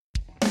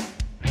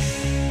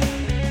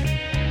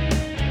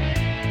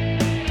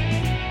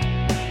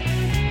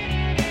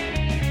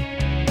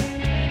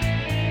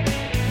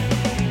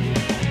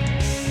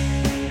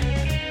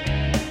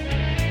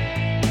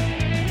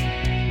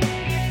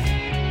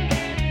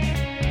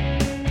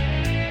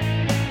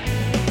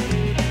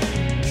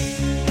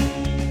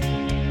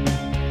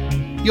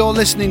You're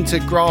listening to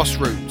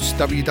Grassroots,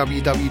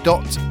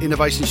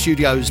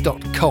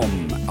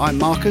 www.innovationstudios.com. I'm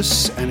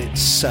Marcus, and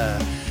it's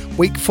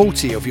week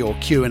 40 of your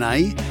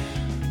Q&A.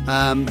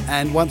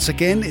 And once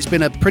again, it's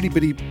been a pretty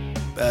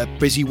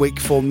busy week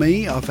for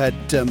me. I've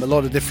had a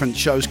lot of different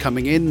shows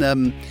coming in,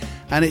 and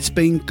it's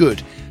been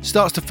good.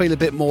 Starts to feel a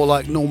bit more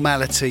like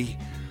normality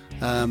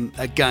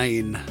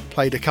again.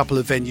 Played a couple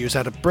of venues,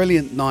 had a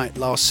brilliant night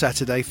last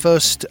Saturday.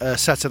 First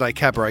Saturday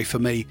cabaret for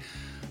me.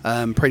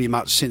 Pretty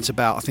much since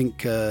about, I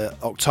think,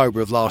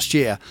 October of last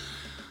year,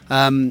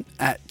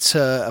 at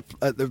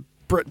the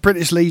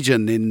British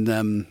Legion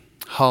in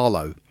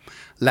Harlow,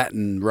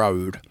 Latin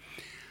Road,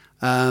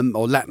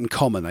 or Latin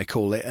Common they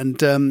call it.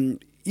 And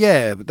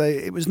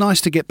it was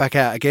nice to get back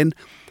out again.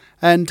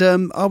 And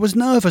I was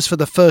nervous for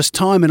the first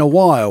time in a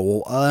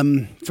while.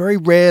 Very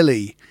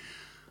rarely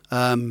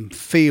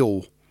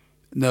feel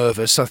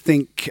nervous. I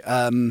think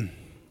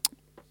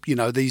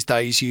these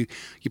days you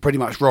pretty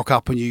much rock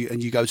up and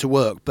you go to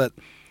work. But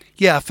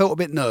yeah, I felt a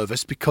bit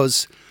nervous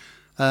because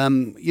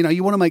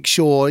you want to make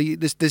sure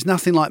there's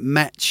nothing like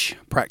match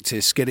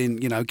practice, getting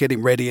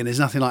ready, and there's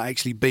nothing like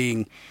actually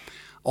being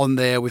on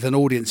there with an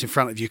audience in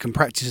front of you. You can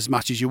practice as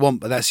much as you want,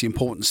 but that's the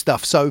important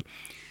stuff. So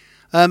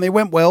it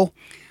went well,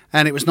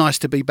 and it was nice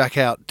to be back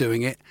out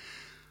doing it.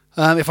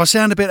 If I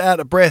sound a bit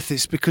out of breath,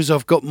 it's because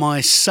I've got my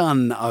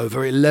son over,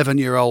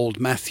 11-year-old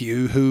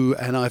Matthew,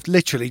 and I've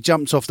literally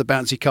jumped off the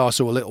bouncy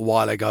castle a little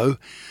while ago.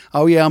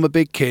 Oh yeah, I'm a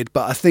big kid,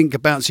 but I think a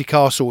bouncy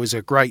castle is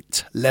a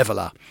great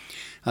leveller.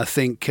 I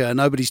think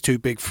nobody's too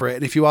big for it,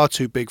 and if you are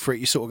too big for it,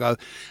 you sort of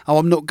go, oh,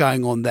 I'm not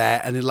going on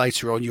that, and then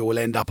later on you will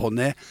end up on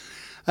there.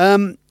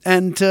 Matthew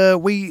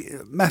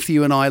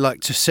and I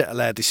like to settle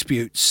our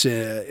disputes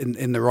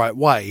in the right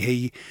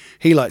way.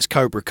 He likes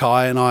Cobra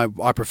Kai, and I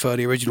prefer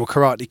the original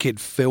Karate Kid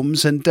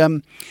films.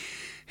 And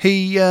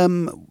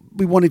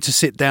we wanted to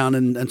sit down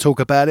and talk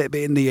about it,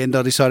 but in the end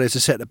I decided to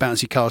set the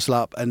bouncy castle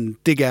up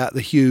and dig out the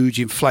huge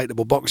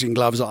inflatable boxing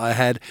gloves that I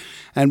had,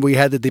 and we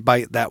had a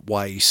debate that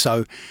way.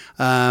 So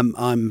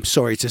I'm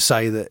sorry to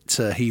say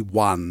that he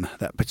won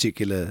that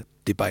particular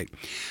debate.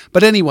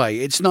 But anyway,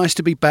 it's nice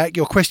to be back.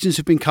 Your questions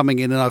have been coming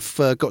in, and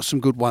I've got some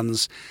good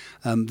ones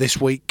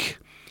this week.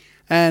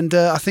 And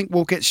I think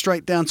we'll get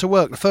straight down to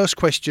work. The first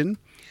question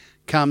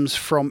comes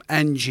from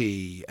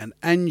Angie, and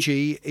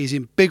Angie is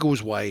in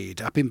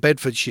Biggleswade up in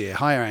Bedfordshire.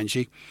 Hi,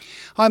 Angie.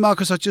 Hi,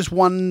 Marcus. I just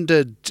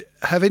wondered,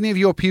 have any of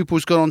your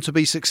pupils gone on to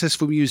be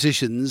successful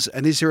musicians,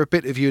 and is there a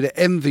bit of you that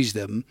envies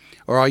them,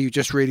 or are you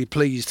just really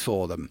pleased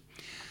for them?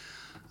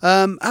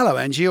 Hello,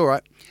 Angie. All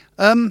right.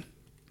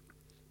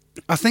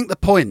 I think the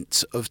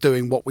point of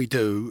doing what we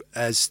do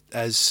as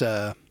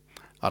I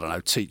don't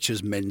know,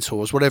 teachers,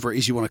 mentors, whatever it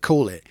is you want to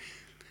call it,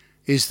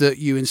 is that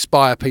you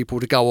inspire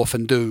people to go off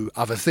and do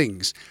other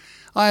things.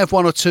 I have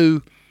one or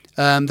two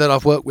that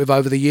I've worked with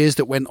over the years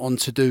that went on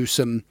to do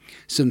some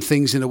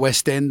things in the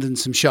West End and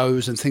some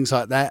shows and things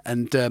like that.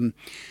 And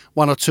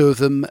one or two of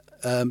them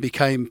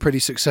became pretty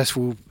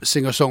successful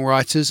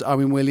singer-songwriters.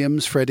 Owen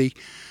Williams, Freddie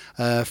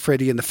and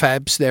the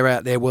Fabs, they're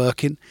out there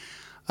working.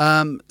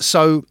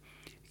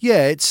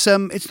 Yeah, it's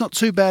not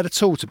too bad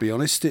at all, to be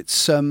honest.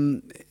 It's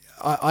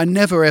I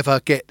never ever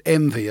get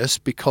envious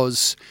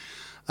because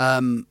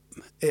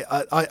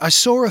I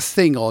saw a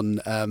thing on,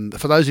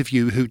 for those of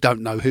you who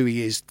don't know who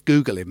he is,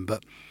 Google him,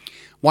 but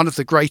one of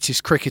the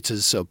greatest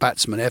cricketers or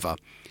batsmen ever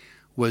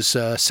was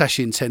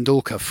Sachin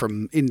Tendulkar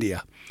from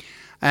India.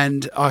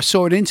 And I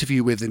saw an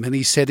interview with him, and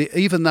he said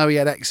even though he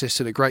had access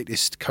to the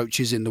greatest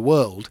coaches in the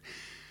world,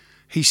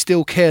 he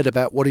still cared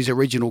about what his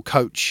original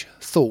coach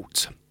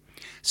thought.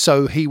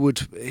 So he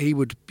would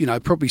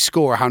probably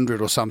score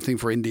 100 or something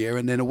for India,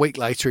 and then a week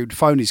later he'd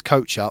phone his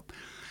coach up.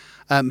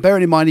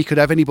 Bearing in mind he could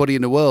have anybody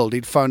in the world,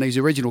 he'd phone his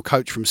original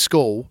coach from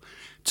school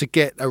to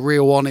get a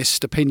real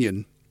honest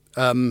opinion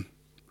on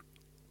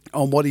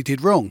what he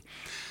did wrong.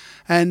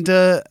 And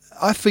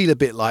I feel a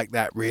bit like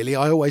that, really.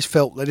 I always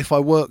felt that if I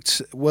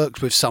worked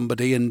with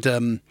somebody and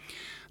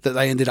that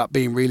they ended up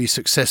being really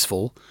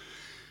successful,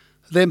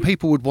 then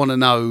people would want to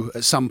know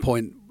at some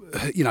point,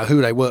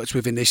 who they worked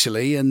with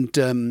initially,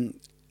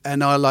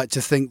 and I like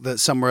to think that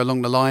somewhere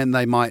along the line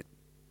they might,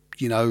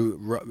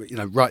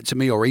 write to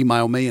me or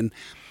email me, and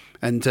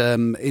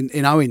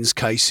in Owen's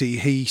case,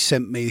 he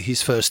sent me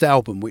his first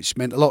album, which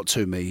meant a lot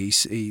to me.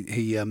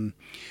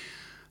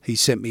 He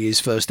sent me his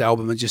first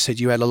album and just said,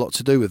 "You had a lot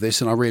to do with this,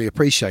 and I really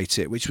appreciate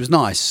it," which was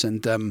nice.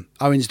 And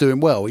Owen's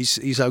doing well.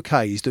 He's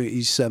okay.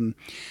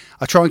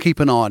 I try and keep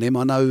an eye on him.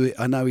 I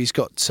know he's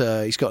got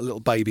a little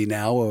baby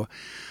now,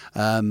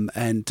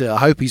 and I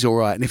hope he's all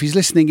right. And if he's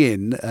listening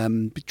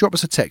in, drop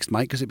us a text,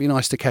 mate, because it'd be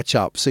nice to catch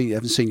up. I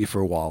haven't seen you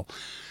for a while.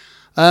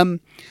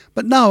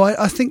 But no,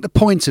 I think the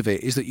point of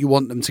it is that you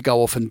want them to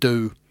go off and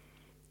do,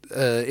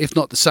 if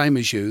not the same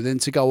as you, then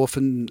to go off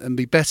and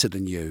be better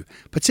than you,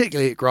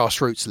 particularly at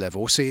grassroots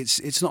level. See,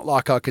 it's not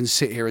like I can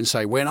sit here and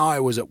say, when I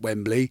was at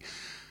Wembley,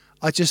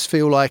 I just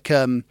feel like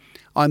I'm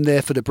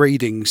there for the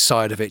breeding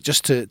side of it,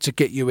 just to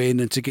get you in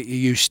and to get you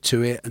used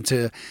to it, and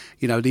to,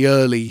 the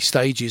early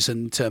stages.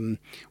 And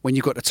when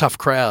you've got the tough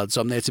crowds,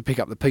 I'm there to pick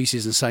up the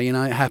pieces and say, it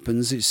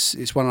happens.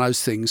 It's one of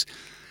those things,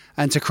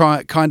 and to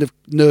kind of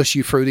nurse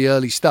you through the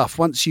early stuff.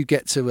 Once you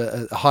get to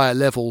a higher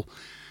level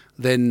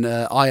than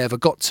I ever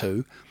got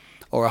to,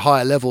 or a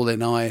higher level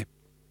than I,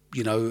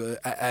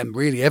 am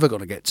really ever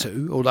going to get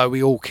to, although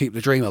we all keep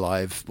the dream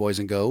alive, boys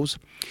and girls,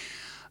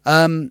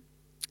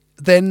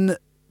 then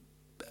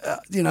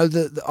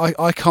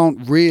I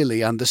can't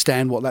really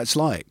understand what that's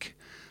like.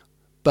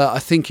 But I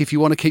think if you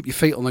want to keep your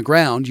feet on the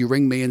ground, you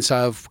ring me and say,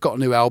 I've got a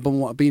new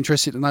album, I'd be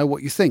interested to know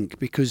what you think,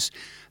 because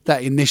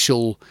that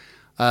initial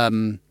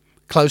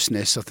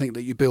closeness, I think,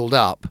 that you build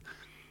up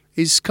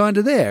is kind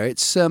of there.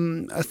 It's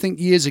I think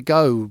years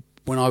ago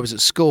when I was at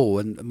school,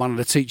 and one of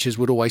the teachers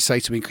would always say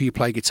to me, could you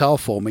play guitar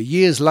for me?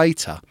 Years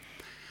later,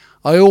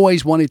 I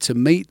always wanted to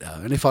meet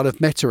her, and if I'd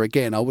have met her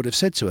again, I would have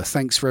said to her,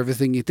 thanks for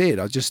everything you did.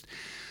 I just,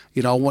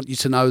 I want you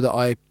to know that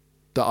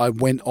I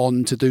went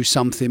on to do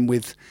something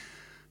with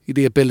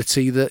the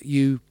ability that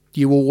you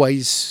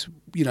always,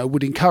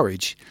 would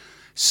encourage.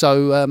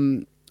 So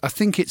I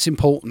think it's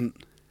important.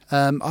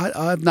 I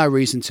have no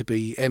reason to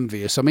be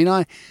envious. I mean,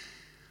 I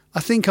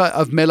think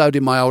I've mellowed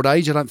in my old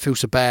age. I don't feel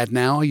so bad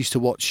now. I used to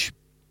watch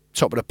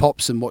Top of the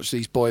Pops and watch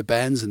these boy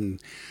bands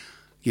and,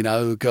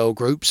 girl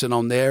groups and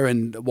on there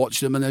and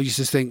watch them. And I used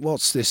to think,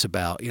 what's this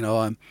about?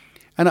 And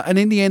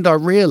in the end, I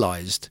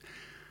realised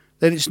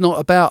that it's not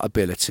about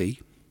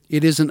ability.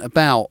 It isn't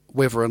about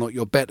whether or not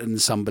you're better than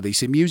somebody.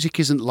 See, music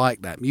isn't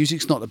like that.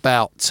 Music's not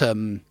about,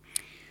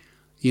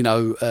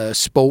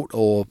 sport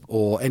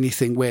or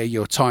anything where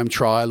you're time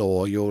trial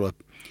or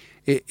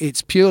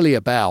it's purely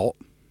about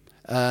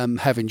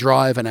having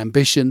drive and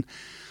ambition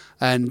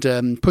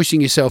and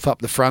pushing yourself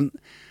up the front,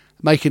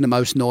 making the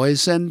most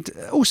noise, and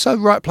also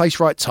right place,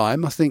 right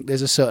time. I think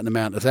there's a certain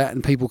amount of that,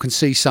 and people can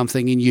see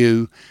something in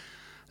you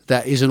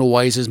that isn't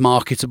always as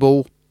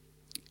marketable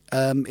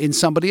in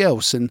somebody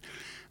else. And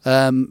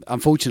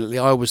unfortunately,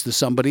 I was the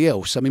somebody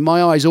else. I mean,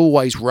 my eyes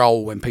always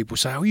roll when people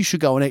say, oh, you should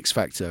go on X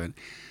Factor. And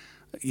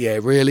yeah,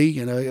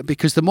 really,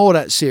 because the more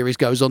that series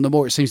goes on, the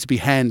more it seems to be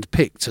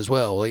hand-picked as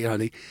well. You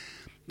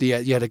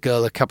had a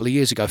girl a couple of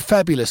years ago,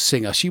 fabulous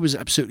singer. She was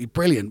absolutely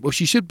brilliant. Well,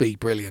 she should be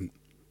brilliant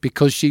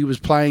because she was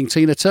playing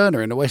Tina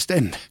Turner in the West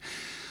End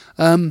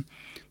and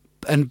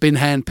been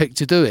handpicked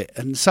to do it.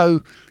 And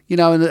so,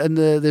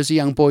 there's a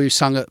young boy who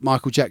sung at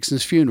Michael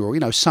Jackson's funeral,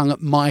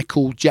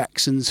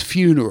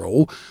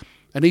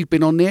 and he'd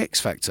been on the X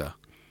Factor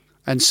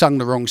and sung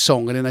the wrong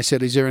song. And then they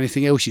said, is there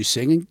anything else you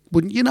sing? And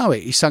wouldn't you know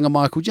it? He sung a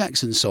Michael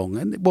Jackson song.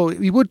 And, well,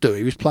 he would do.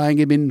 He was playing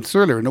him in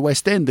Thriller in the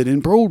West End and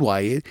in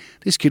Broadway.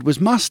 This kid was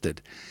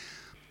mustard.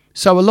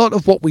 So a lot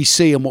of what we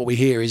see and what we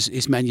hear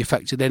is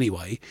manufactured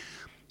anyway.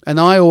 And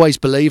I always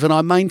believe, and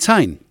I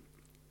maintain,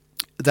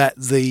 that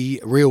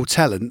the real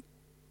talent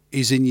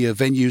is in your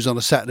venues on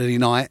a Saturday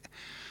night,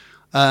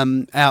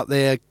 out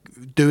there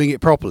doing it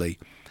properly.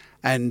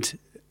 And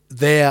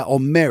they're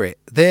on merit.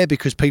 They're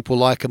because people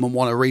like them and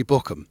want to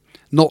rebook them.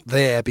 Not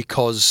there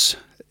because,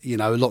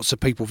 lots of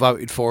people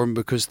voted for them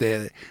because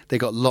they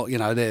got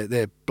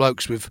they're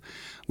blokes with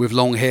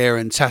long hair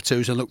and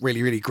tattoos and look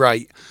really, really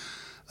great.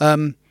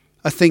 I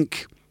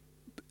think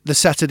the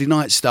Saturday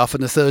night stuff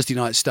and the Thursday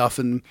night stuff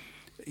and,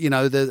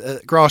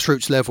 the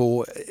grassroots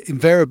level,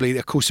 invariably,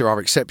 of course there are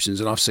exceptions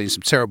and I've seen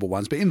some terrible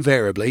ones, but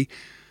invariably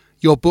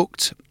you're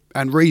booked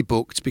and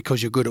rebooked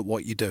because you're good at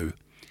what you do.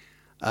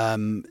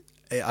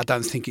 I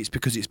don't think it's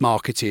because it's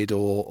marketed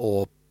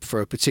or for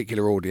a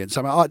particular audience.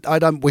 I mean, I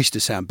don't wish to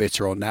sound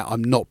bitter on that.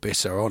 I'm not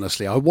bitter,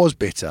 honestly. I was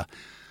bitter,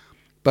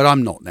 but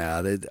I'm not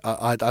now.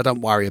 I don't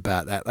worry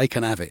about that. They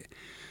can have it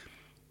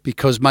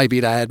because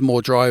maybe they had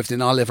more drive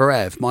than I'll ever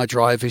have. My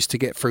drive is to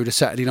get through the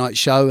Saturday night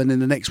show and then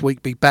the next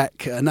week be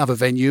back at another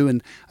venue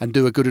and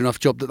do a good enough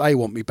job that they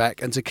want me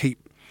back and to keep,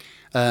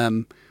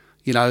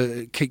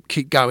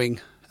 keep going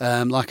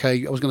like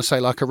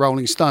a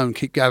Rolling Stone,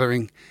 keep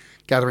gathering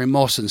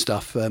moss and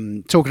stuff.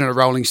 Talking of the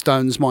Rolling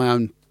Stones, my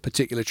own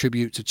particular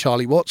tribute to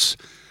Charlie Watts,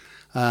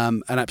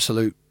 an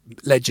absolute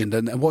legend.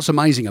 And what's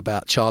amazing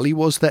about Charlie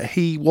was that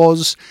he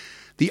was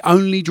the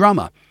only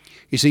drummer.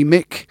 You see,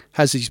 Mick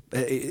has his,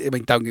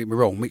 don't get me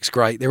wrong, Mick's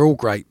great, they're all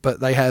great,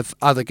 but they have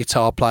other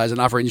guitar players and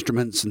other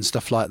instruments and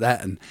stuff like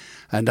that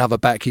and other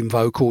backing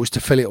vocals to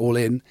fill it all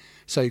in.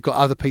 So you've got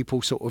other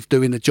people sort of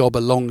doing the job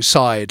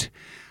alongside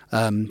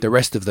the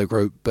rest of the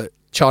group, but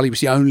Charlie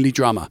was the only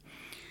drummer.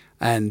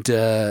 And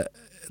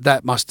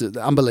that must have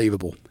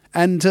unbelievable.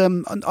 And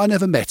I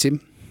never met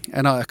him,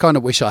 and I kind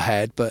of wish I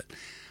had, but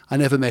I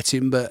never met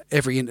him. But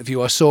every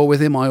interview I saw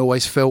with him, I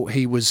always felt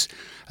he was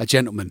a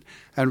gentleman.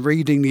 And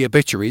reading the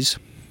obituaries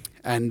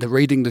and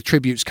reading the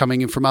tributes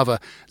coming in from other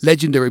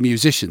legendary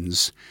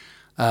musicians,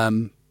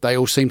 they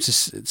all seem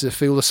to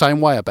feel the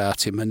same way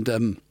about him.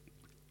 And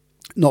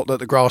not that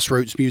the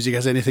grassroots music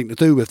has anything to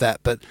do with that,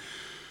 but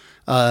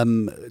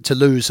to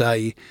lose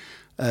a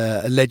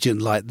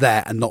legend like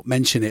that and not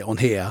mention it on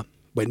here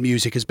when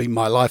music has been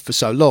my life for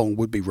so long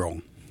would be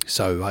wrong.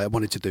 So I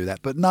wanted to do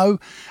that. But no,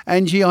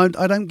 Angie, I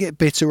don't get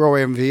bitter or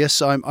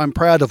envious. I'm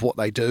proud of what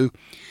they do.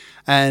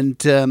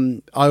 And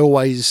I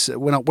always,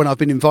 when I've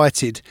been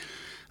invited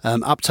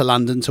up to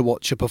London to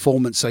watch a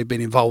performance they've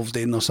been involved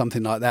in or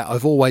something like that,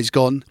 I've always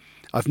gone.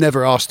 I've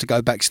never asked to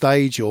go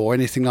backstage or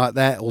anything like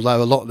that,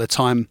 although a lot of the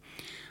time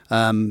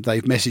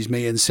they've messaged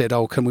me and said,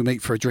 "Oh, can we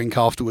meet for a drink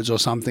afterwards or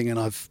something?" And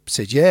I've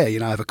said, "Yeah,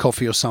 have a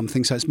coffee or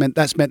something." So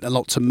that's meant a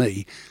lot to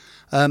me.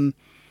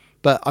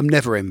 But I'm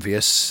never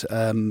envious.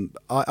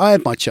 I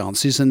had my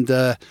chances, and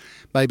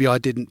maybe I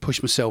didn't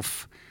push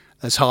myself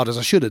as hard as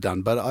I should have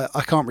done. But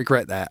I can't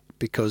regret that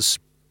because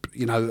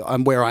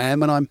I'm where I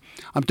am, and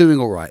I'm doing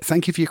all right.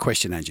 Thank you for your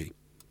question, Angie.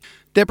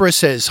 Deborah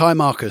says, "Hi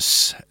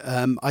Marcus,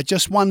 I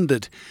just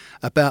wondered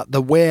about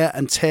the wear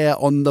and tear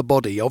on the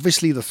body.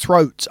 Obviously the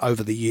throat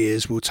over the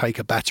years will take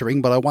a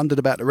battering, but I wondered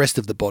about the rest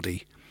of the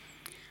body."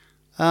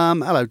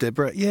 Hello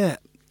Deborah. Yeah.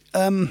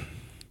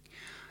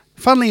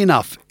 Funnily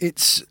enough,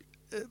 it's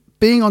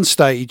being on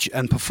stage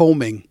and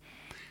performing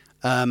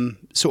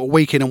sort of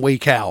week in and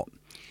week out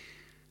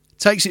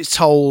takes its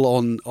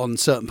toll on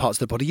certain parts of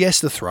the body. Yes,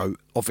 the throat,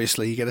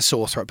 obviously, you get a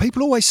sore throat.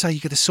 People always say you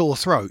get a sore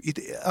throat.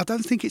 I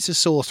don't think it's a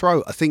sore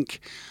throat. I think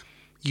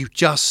you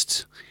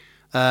just,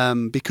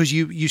 because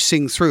you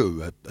sing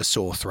through a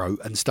sore throat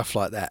and stuff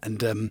like that.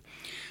 And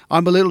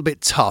I'm a little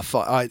bit tough.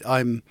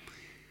 I'm,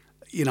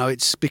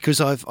 it's because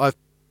I've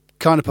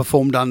kind of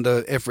performed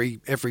under every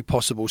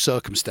possible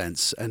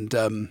circumstance. And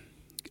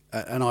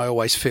I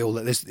always feel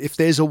that if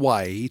there's a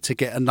way to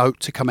get a note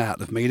to come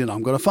out of me, then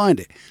I'm going to find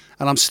it.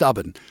 And I'm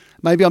stubborn.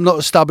 Maybe I'm not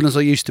as stubborn as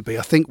I used to be.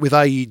 I think with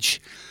age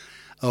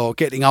or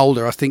getting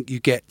older, I think you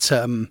get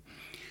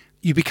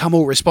you become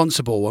more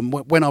responsible. And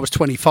when I was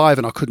 25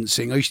 and I couldn't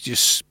sing, I used to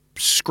just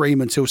scream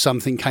until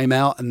something came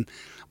out and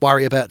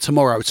worry about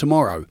tomorrow,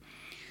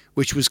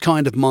 which was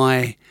kind of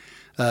my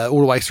all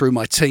the way through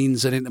my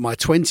teens and into my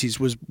 20s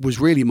was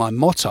really my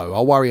motto.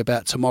 I'll worry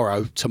about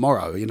tomorrow.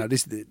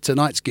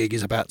 Tonight's gig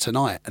is about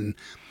tonight, and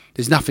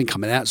there's nothing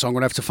coming out, so I'm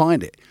going to have to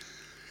find it.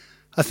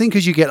 I think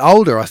as you get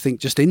older, I think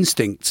just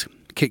instinct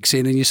kicks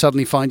in, and you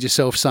suddenly find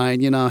yourself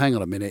saying, hang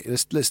on a minute,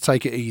 let's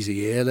take it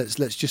easy here.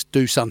 Let's just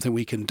do something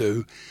we can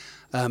do.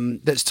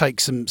 Let's take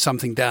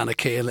something down a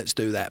key and let's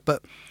do that.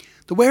 But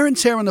the wear and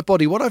tear on the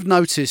body, what I've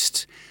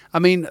noticed,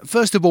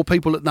 first of all,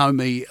 people that know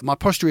me, my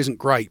posture isn't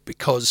great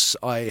because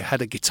I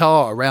had a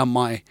guitar around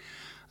my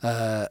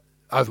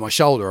over my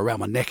shoulder,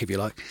 around my neck, if you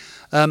like,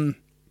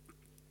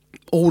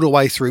 all the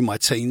way through my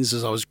teens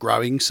as I was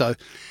growing.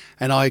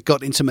 And I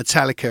got into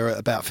Metallica at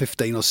about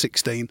 15 or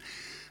 16,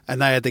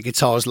 and they had the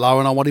guitars low,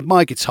 and I wanted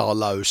my guitar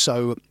low.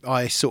 So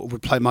I sort of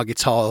would play my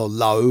guitar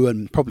low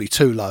and probably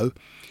too low.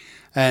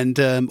 And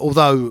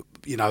although,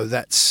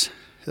 that's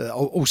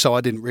also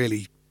I didn't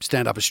really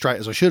stand up as straight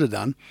as I should have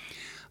done.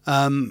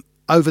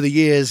 Over the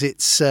years,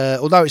 it's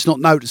although it's not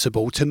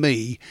noticeable to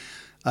me,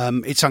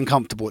 it's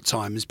uncomfortable at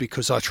times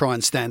because I try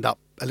and stand up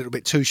a little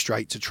bit too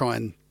straight to try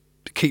and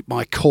keep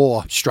my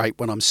core straight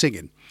when I'm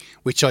singing,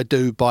 which I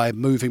do by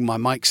moving my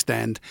mic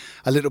stand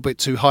a little bit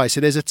too high.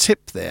 So there's a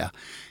tip there.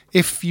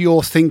 If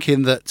you're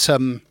thinking that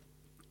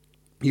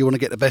you want to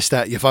get the best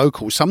out of your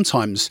vocals,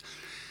 sometimes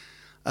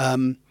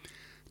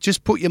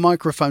just put your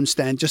microphone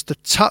stand just a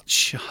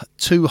touch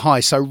too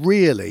high. So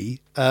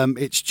really,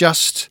 it's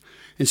just,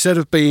 instead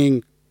of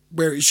being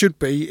where it should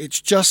be,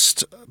 it's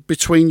just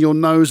between your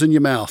nose and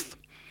your mouth.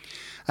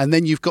 And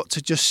then you've got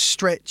to just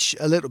stretch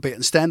a little bit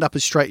and stand up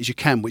as straight as you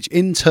can, which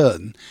in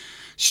turn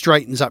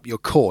straightens up your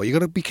core. You've got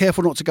to be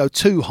careful not to go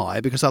too high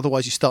because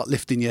otherwise you start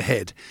lifting your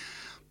head.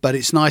 But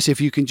it's nice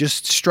if you can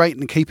just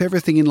straighten and keep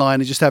everything in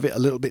line and just have it a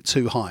little bit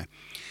too high.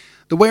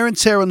 The wear and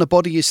tear on the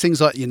body is things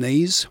like your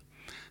knees,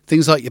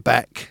 things like your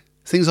back,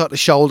 things like the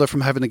shoulder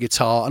from having a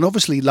guitar, and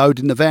obviously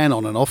loading the van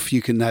on and off.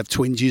 You can have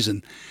twinges,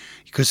 and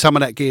because some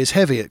of that gear is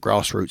heavy at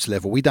grassroots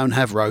level. We don't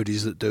have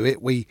roadies that do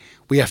it. We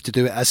have to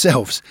do it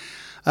ourselves.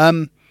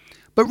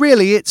 But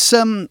really, it's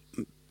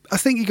I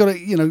think you got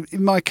to,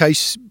 in my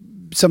case,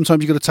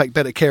 sometimes you've got to take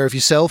better care of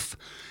yourself.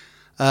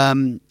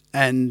 And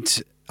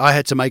I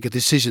had to make a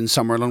decision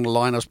somewhere along the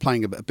line. I was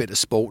playing a bit of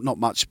sport, not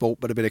much sport,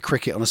 but a bit of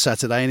cricket on a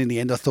Saturday. And in the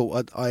end, I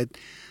thought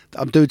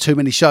I'm doing too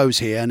many shows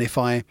here. And if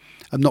I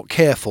am not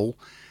careful,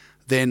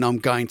 then I'm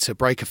going to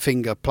break a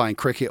finger playing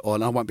cricket,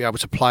 and I won't be able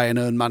to play and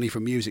earn money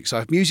from music. So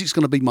if music's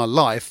going to be my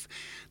life,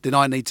 then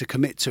I need to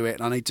commit to it,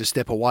 and I need to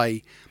step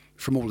away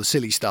from all the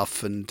silly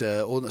stuff and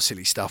all the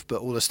silly stuff, but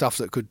all the stuff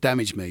that could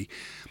damage me.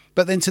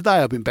 But then today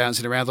I've been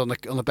bouncing around on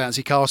the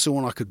bouncy castle,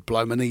 and I could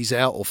blow my knees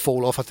out or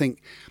fall off. I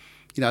think,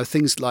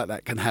 things like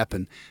that can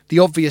happen. The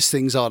obvious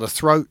things are the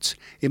throat.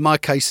 In my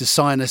case, the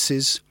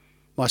sinuses.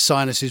 My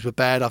sinuses were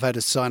bad. I've had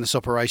a sinus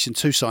operation,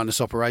 2 sinus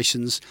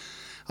operations.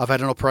 I've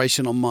had an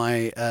operation on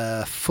my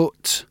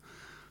foot,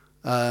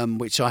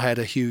 which I had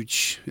a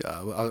huge,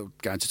 I won't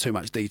go into too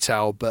much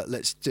detail, but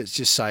let's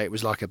just say it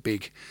was like a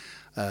big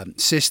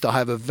cyst. I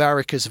have a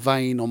varicose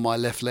vein on my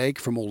left leg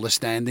from all the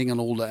standing and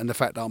and the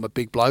fact that I'm a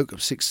big bloke, I'm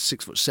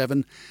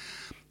 6'7",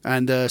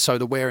 and so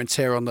the wear and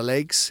tear on the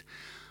legs.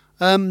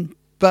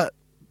 But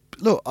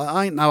look,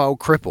 I ain't no old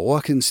cripple.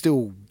 I can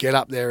still get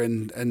up there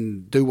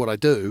and do what I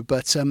do.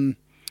 But I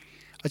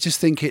just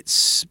think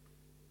it's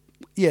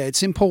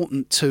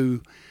important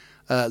to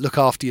look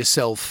after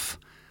yourself,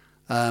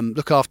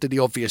 look after the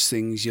obvious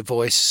things, your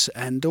voice,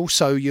 and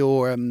also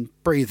your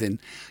breathing.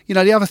 You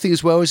know, the other thing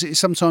as well is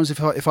sometimes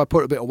if I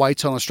put a bit of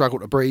weight on, I struggle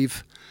to breathe.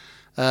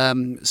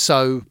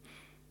 So,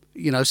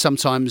 you know,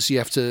 sometimes you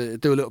have to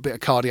do a little bit of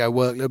cardio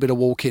work, a little bit of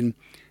walking,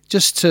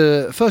 just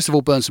to, first of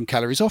all, burn some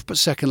calories off, but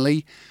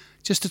secondly,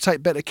 just to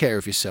take better care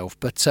of yourself.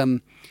 But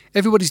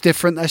everybody's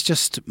different. That's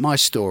just my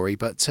story.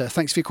 But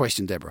thanks for your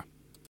question, Deborah.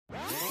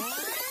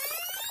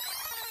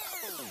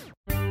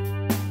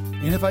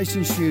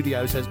 Innovation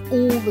Studios has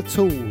all the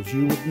tools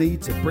you would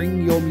need to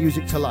bring your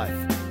music to life.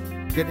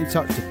 Get in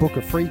touch to book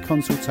a free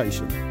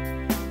consultation.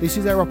 This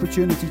is our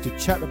opportunity to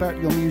chat about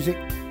your music,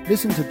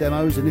 listen to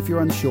demos, and if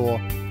you're unsure,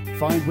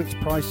 find which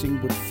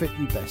pricing would fit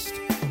you best.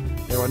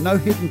 There are no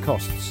hidden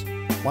costs.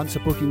 Once a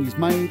booking is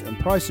made and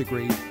price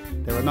agreed,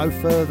 there are no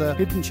further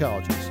hidden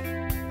charges.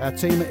 Our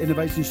team at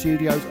Innovation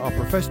Studios are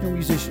professional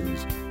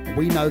musicians, and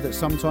we know that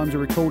sometimes a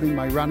recording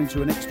may run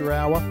into an extra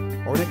hour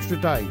or an extra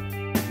day.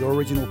 Your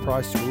original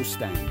price will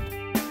stand.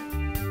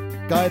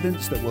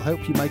 Guidance that will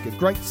help you make a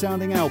great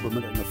sounding album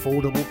at an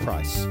affordable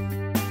price.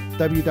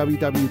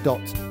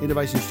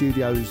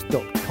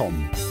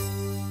 www.innovationstudios.com.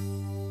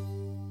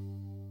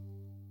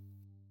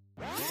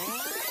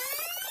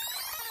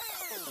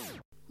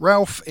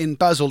 Ralph in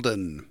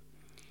Basildon.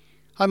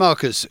 Hi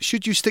Marcus,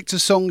 should you stick to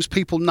songs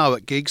people know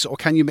at gigs or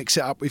can you mix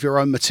it up with your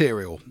own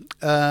material?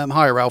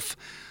 Hi Ralph,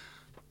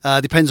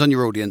 depends on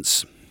your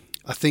audience.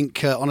 I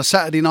think on a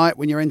Saturday night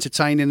when you're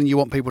entertaining and you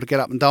want people to get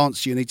up and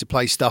dance, you need to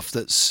play stuff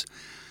that's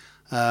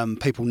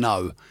people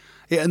know.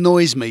 It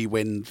annoys me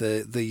when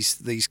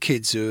these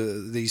kids,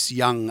 these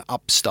young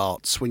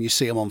upstarts, when you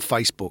see them on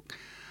Facebook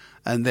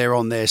and they're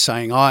on there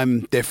saying,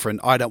 I'm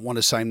different, I don't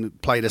want to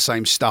play the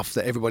same stuff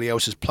that everybody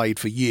else has played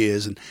for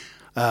years, and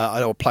I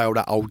don't play all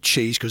that old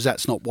cheese because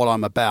that's not what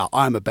I'm about.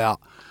 I'm about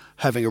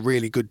having a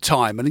really good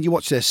time. And then you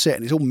watch their set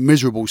and it's all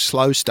miserable,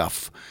 slow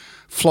stuff,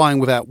 flying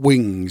without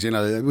wings, you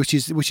know, which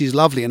is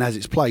lovely and has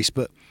its place,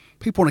 but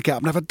people want to get up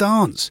and have a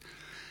dance.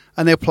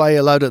 And they'll play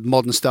a load of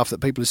modern stuff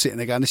that people are sitting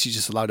there going, this is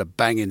just a load of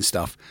banging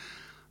stuff.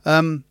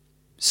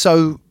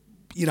 So,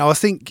 you know, I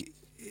think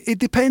it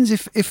depends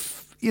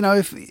if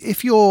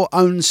your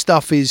own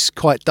stuff is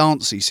quite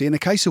dancey. See, in the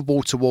case of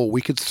Wall to Wall,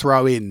 we could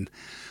throw in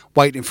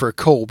Waiting for a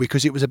Call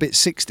because it was a bit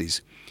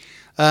 60s.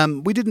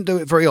 We didn't do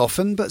it very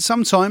often, but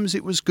sometimes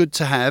it was good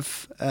to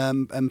have,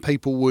 and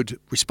people would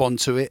respond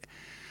to it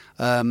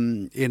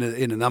in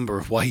a number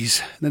of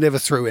ways. They never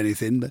threw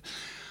anything,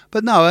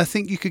 but no, I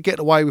think you could get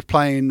away with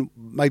playing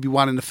maybe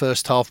one in the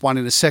first half, one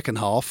in the second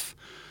half.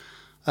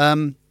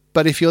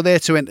 But if you're there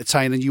to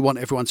entertain and you want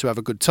everyone to have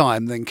a good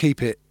time, then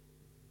keep it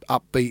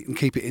upbeat and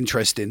keep it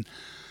interesting,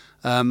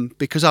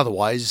 because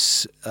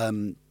otherwise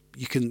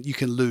you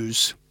can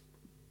lose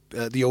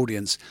the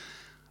audience.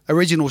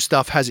 Original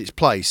stuff has its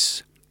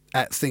place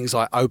at things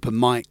like open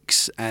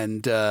mics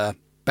and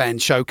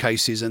band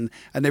showcases, and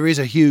there is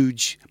a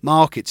huge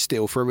market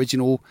still for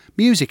original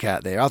music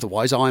out there.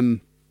 Otherwise,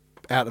 I'm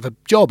out of a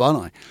job,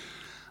 aren't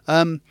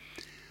I?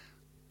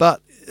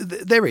 But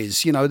there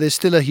is, you know, there's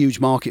still a huge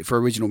market for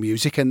original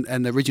music,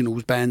 and original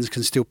bands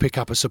can still pick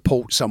up a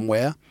support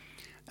somewhere.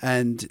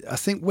 And I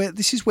think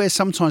this is where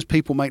sometimes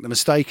people make the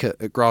mistake at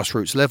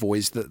grassroots level,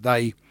 is that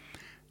they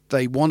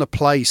want to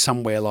play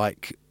somewhere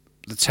like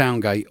the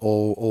Towngate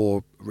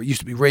or it used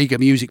to be Riga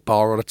Music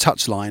Bar or the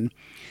Touchline,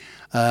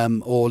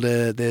 or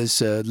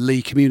there's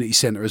Lee Community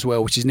Centre as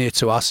well, which is near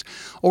to us,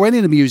 or any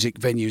of the music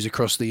venues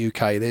across the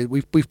UK.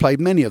 We've played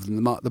many of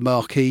them, the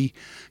Marquee,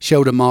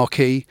 Sheldon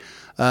Marquee,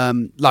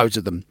 loads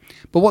of them.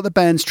 But what the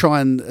bands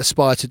try and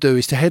aspire to do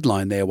is to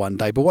headline there one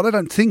day. But what I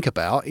don't think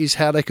about is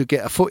how they could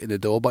get a foot in the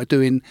door by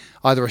doing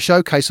either a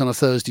showcase on a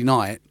Thursday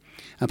night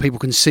and people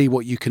can see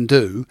what you can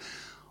do,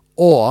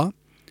 or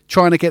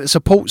trying to get a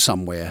support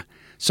somewhere.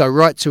 So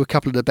write to a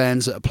couple of the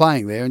bands that are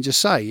playing there and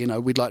just say, you know,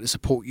 we'd like to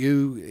support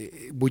you.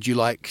 Would you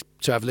like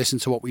to have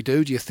listened to what we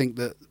do? Do you think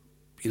that,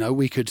 you know,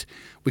 we could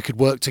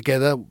work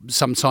together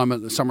somewhere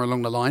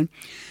along the line?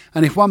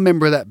 And if one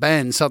member of that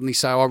band suddenly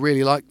say, oh, I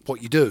really like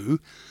what you do,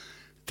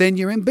 then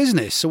you're in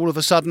business. All of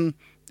a sudden,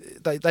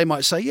 they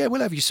might say, yeah,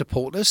 we'll have you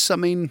support us. I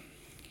mean,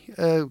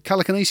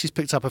 Calikinesis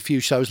picked up a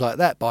few shows like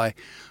that by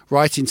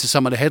writing to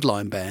some of the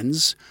headline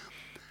bands.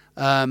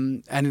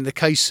 And in the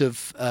case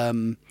of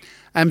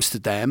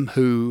Amsterdam,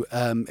 who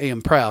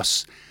Ian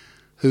Prowse,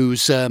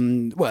 who's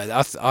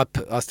I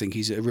think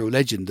he's a real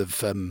legend of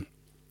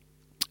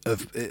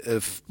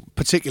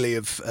particularly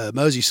of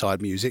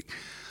Merseyside music,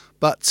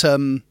 but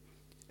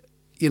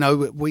you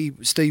know,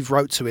 Steve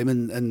wrote to him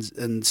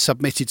and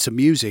submitted some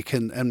music,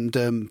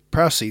 and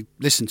Prowse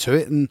listened to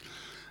it and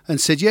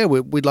said, yeah,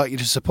 we'd like you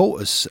to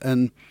support us,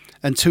 and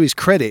to his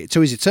credit,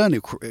 to his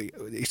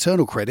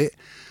eternal credit,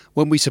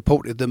 when we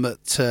supported them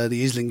at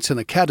the Islington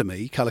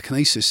Academy,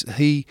 Calikinesis,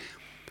 he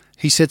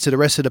he said to the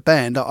rest of the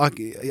band,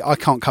 I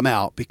can't come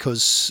out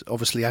because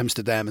obviously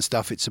Amsterdam and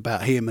stuff, it's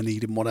about him, and he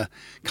didn't want to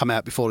come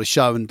out before the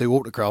show and do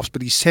autographs.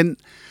 But he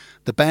sent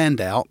the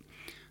band out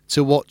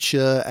to watch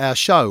our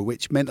show,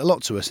 which meant a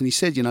lot to us. And he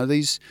said,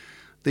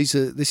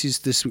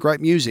 there's some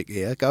great music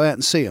here. Go out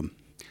and see them.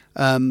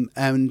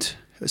 And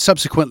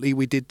subsequently,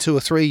 we did 2 or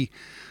 3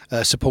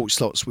 support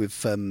slots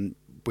with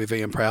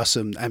Ian Prowse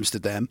and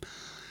Amsterdam.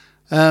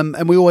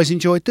 And we always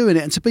enjoyed doing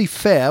it. And to be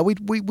fair,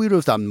 we would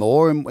have done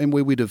more, and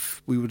we would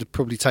have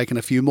probably taken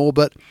a few more.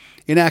 But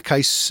in our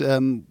case,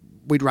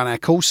 we'd run our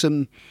course,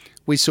 and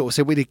we sort of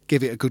said we'd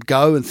give it a good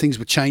go. And things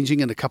were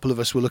changing, and a couple of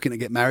us were looking to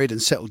get married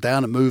and settle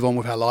down and move on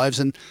with our lives.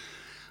 And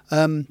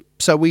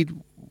so we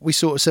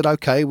sort of said,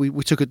 okay,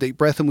 we took a deep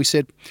breath and we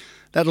said,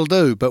 that'll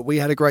do. But we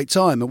had a great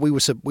time, and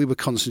we were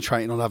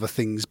concentrating on other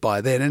things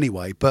by then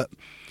anyway. But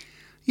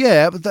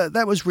yeah,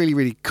 that was really,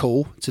 really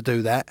cool to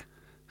do that.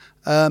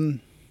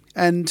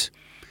 And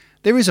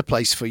there is a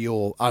place for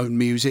your own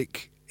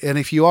music. And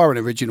if you are an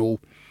original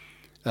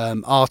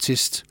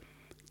artist,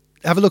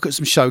 have a look at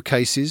some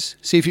showcases,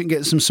 see if you can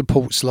get some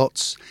support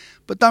slots.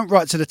 But don't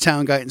write to the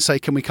town gate and say,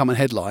 can we come and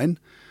headline?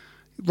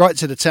 Write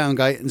to the town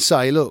gate and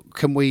say, look,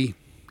 can we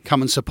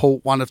come and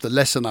support one of the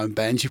lesser known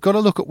bands? You've got to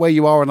look at where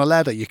you are on a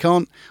ladder. You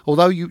can't,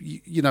 although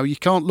you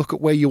can't look at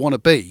where you want to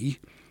be.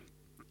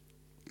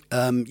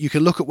 You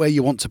can look at where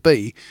you want to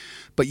be,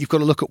 but you've got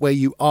to look at where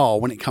you are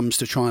when it comes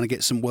to trying to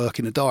get some work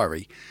in a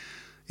diary.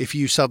 If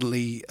I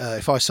suddenly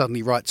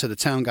write to the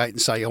town gate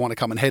and say I want to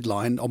come and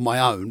headline on my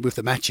own with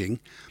the matching,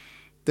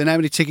 then how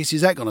many tickets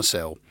is that going to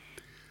sell?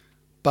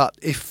 But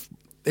if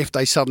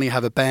they suddenly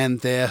have a band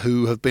there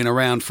who have been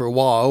around for a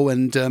while,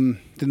 and then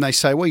they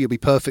say, well, you'll be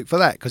perfect for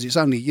that because it's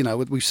only,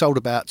 we've sold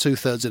about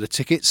 2/3 of the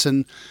tickets,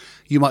 and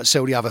you might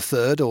sell the other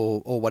third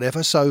or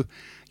whatever. So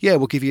yeah,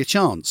 we'll give you a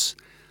chance.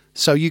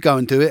 So you go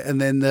and do it,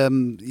 and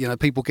then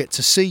people get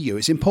to see you.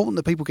 It's important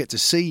that people get to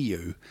see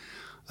you.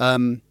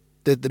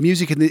 The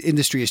music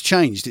industry has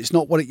changed. It's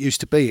not what it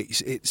used to be.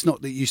 It's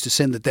not that you used to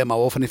send the demo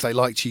off, and if they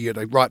liked you,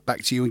 they write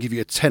back to you and give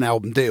you a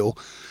 10-album deal,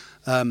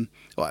 or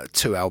a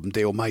 2-album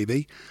deal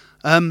maybe.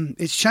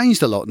 It's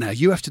changed a lot now.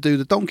 You have to do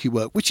the donkey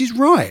work, which is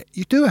right.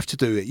 You do have to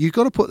do it. You've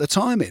got to put the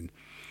time in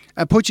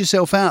and put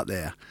yourself out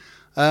there.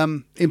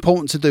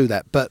 Important to do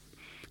that, but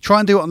try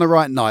and do it on the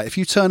right night. If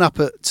you turn up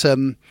at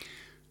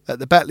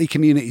the Batley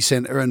Community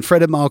Centre and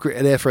Fred and Margaret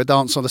are there for a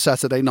dance on a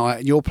Saturday night,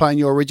 and you're playing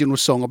your original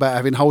song about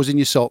having holes in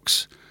your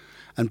socks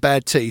and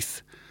bad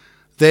teeth,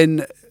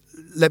 then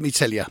let me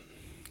tell you,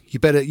 you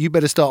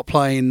better start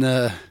playing.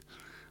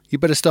 You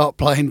better start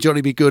playing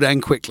Johnny Be Good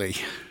and quickly.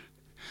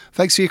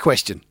 Thanks for your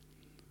question.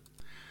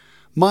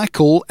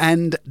 Michael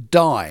and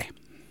Dai,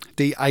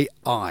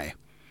 D-A-I,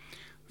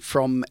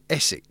 from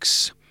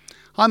Essex.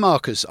 Hi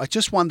Marcus, I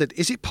just wondered,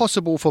 is it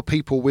possible for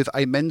people with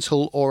a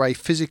mental or a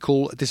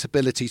physical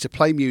disability to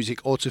play music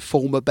or to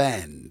form a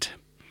band?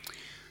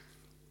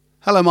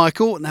 Hello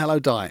Michael, and hello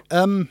Di.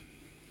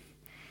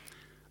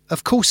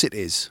 Of course it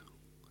is.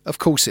 Of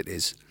course it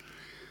is.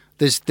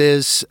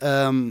 There's as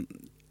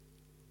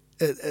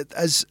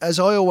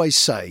I always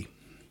say,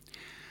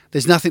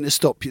 there's nothing to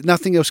stop you.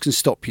 Nothing else can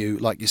stop you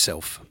like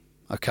yourself.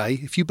 Okay?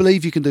 If you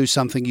believe you can do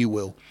something, you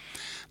will.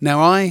 Now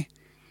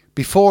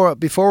Before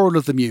all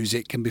of the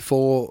music and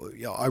before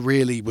I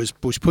really was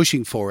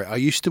pushing for it, I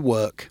used to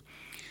work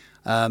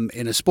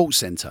in a sports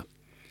centre.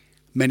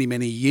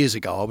 Many years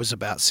ago, I was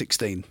about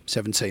 16,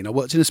 17. I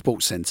worked in a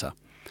sports centre.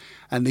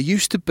 And there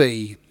used to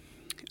be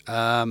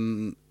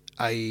they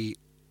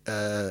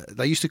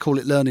used to call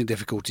it learning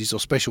difficulties or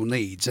special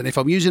needs. And if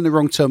I'm using the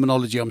wrong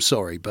terminology, I'm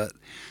sorry, but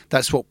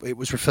that's what it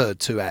was referred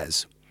to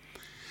as.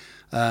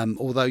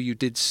 Although you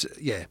did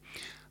say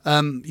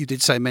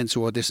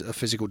mental or a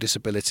physical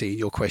disability in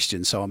your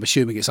question, so I'm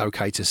assuming it's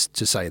okay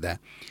to say that.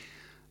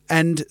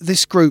 And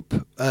this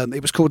group,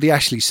 it was called the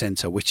Ashley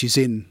Centre, which is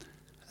in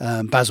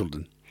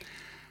Basildon.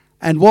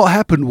 And what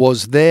happened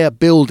was their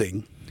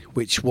building,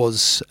 which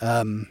was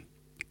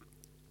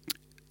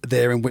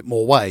there in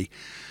Whitmore Way,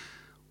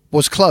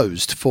 was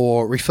closed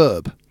for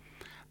refurb.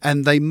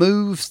 And they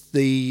moved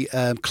the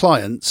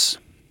clients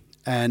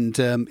and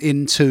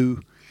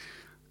into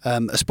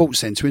a sports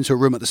centre, into a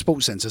room at the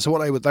sports centre. So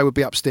what they would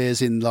be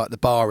upstairs in like the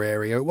bar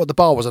area. Well, the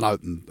bar wasn't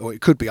open, or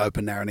it could be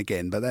open now and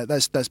again, but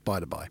that's by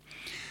the by.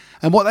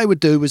 And what they would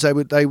do was they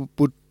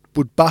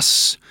would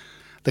bus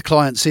the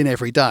clients in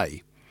every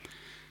day.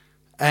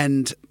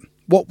 And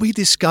what we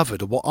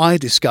discovered, or what I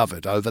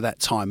discovered over that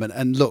time,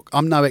 and look,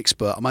 I'm no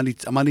expert. I'm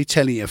only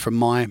telling you from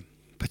my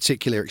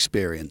particular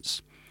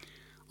experience.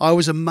 I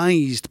was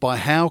amazed by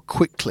how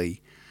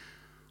quickly,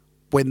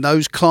 when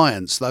those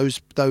clients, those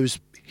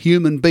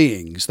human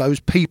beings, those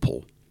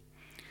people,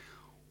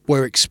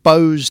 were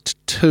exposed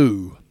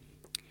to,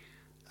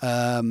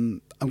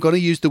 I'm going to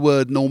use the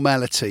word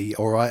normality,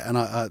 all right, and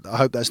I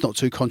hope that's not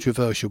too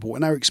controversial, but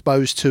when they're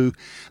exposed to,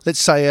 let's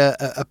say,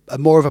 a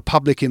more of a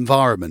public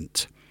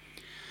environment,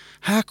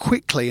 how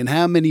quickly and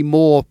how many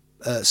more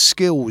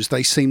skills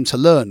they seem to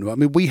learn. I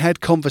mean, we had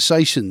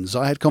conversations.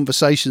 I had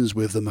conversations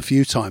with them a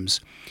few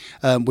times,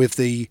 with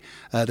the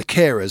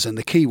carers and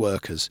the key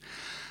workers,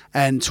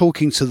 and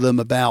talking to them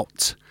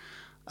about,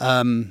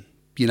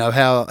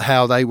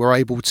 how they were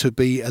able to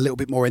be a little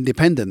bit more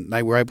independent.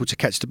 They were able to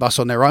catch the bus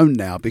on their own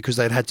now because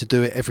they'd had to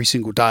do it every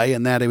single day,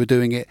 and now they were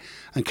doing it.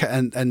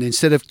 And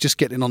instead of just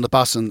getting on the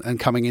bus and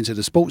coming into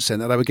the sports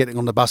centre, they were getting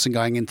on the bus and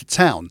going into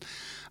town,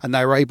 and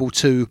they were able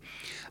to.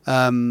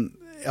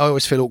 I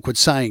always feel awkward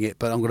saying it,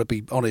 but I'm going to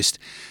be honest,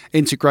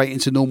 integrate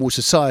into normal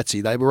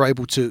society. They were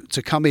able to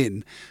come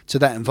in to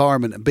that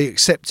environment and be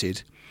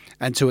accepted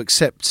and to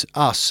accept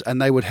us. And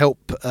they would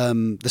help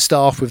the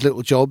staff with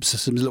little jobs,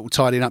 some little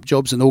tidying up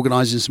jobs and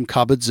organising some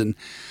cupboards. And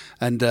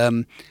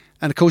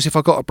of course, if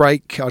I got a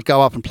break, I'd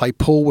go up and play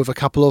pool with a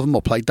couple of them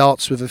or play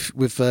darts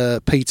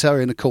with Peter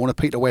in the corner,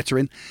 Peter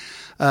Wettering.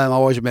 I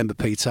always remember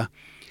Peter.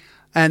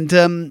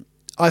 And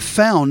I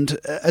found,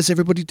 as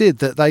everybody did,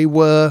 that they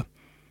were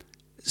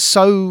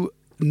so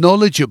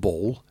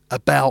knowledgeable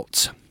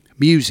about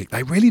music.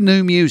 They really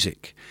knew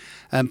music.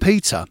 And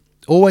Peter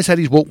always had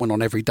his Walkman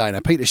on every day.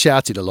 Now, Peter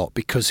shouted a lot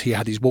because he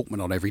had his Walkman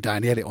on every day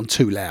and he had it on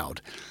too loud.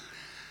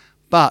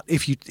 But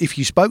if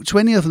you spoke to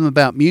any of them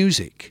about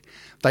music,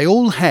 they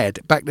all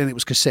had, back then it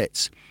was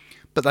cassettes,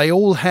 but they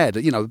all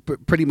had,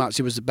 pretty much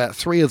it was about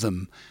 3 of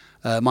them.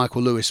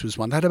 Michael Lewis was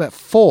one. They had about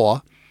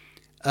 4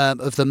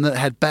 of them that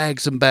had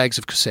bags and bags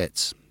of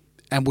cassettes.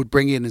 And would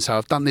bring in and say,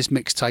 I've done this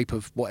mixtape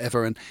of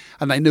whatever. And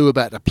they knew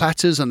about the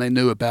platters and they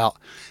knew about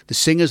the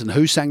singers and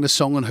who sang the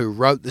song and who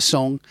wrote the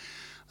song.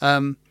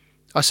 I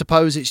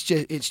suppose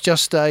it's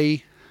just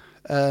a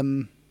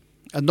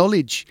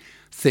knowledge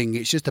thing.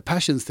 It's just a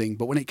passion thing.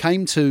 But when it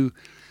came to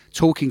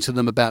talking to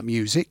them about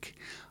music,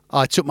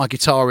 I took my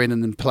guitar in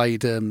and then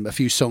played a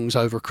few songs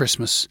over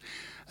Christmas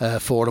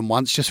for them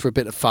once, just for a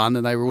bit of fun.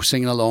 And they were all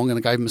singing along, and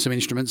I gave them some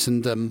instruments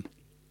and,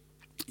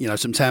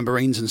 some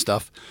tambourines and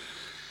stuff.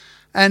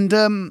 And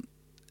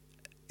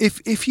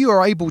if you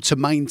are able to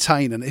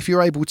maintain and if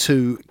you're able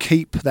to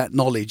keep that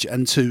knowledge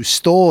and to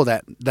store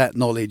that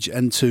knowledge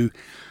and to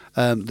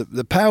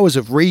the powers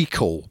of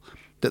recall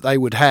that they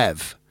would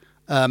have,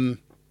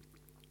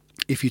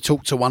 if you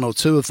talk to 1 or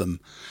 2 of them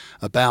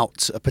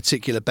about a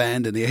particular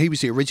band, and he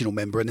was the original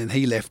member and then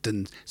he left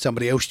and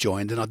somebody else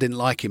joined and I didn't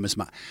like him as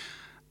much.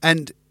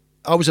 And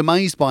I was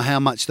amazed by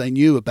how much they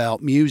knew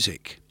about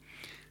music.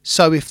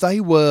 So if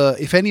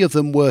any of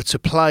them were to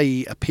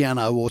play a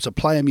piano or to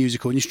play a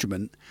musical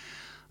instrument,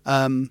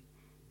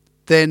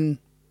 then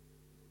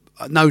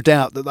no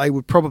doubt that they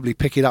would probably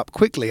pick it up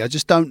quickly. I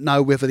just don't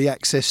know whether the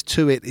access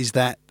to it is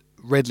that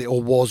readily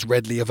or was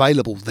readily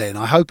available then.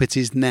 I hope it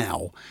is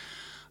now.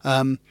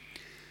 When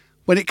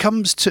it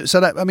comes to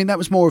that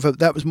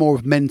was more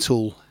of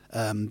mental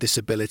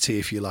disability,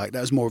 if you like.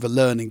 That was more of a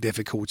learning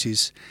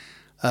difficulties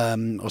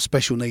or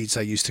special needs,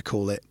 they used to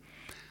call it.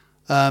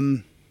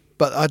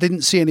 But I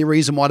didn't see any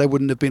reason why they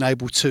wouldn't have been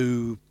able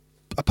to,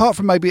 apart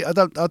from maybe I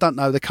don't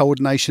know the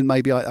coordination.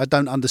 Maybe I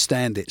don't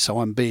understand it,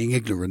 so I'm being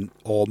ignorant,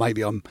 or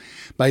maybe I'm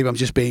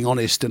just being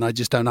honest and I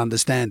just don't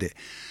understand it.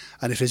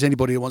 And if there's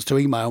anybody who wants to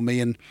email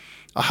me, and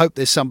I hope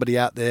there's somebody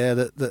out there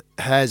that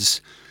has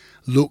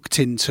looked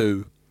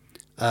into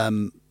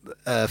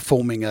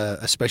forming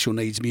a special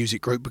needs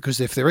music group, because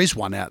if there is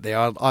one out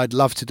there, I'd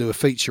love to do a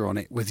feature on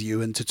it with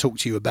you and to talk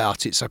to you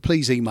about it. So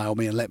please email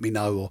me and let me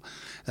know, or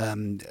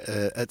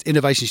at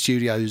Innovation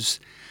Studios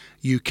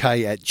UK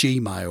at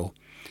Gmail,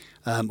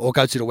 or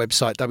go to the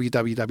website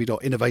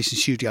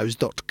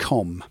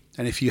www.innovationstudios.com.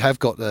 And if you have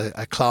got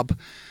a club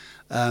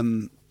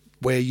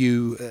where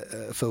you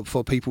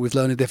for people with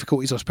learning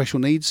difficulties or special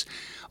needs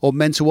or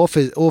mental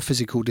or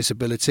physical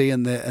disability,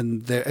 and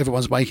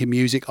everyone's making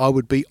music, I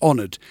would be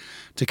honoured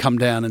to come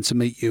down and to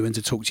meet you and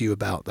to talk to you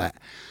about that.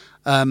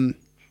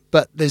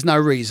 But there's no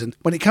reason.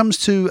 When it comes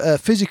to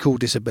physical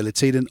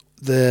disability, then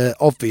the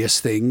obvious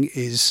thing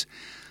is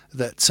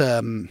that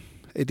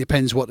it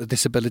depends what the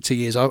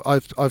disability is.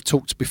 I've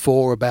talked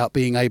before about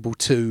being able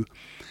to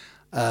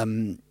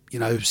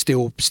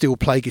still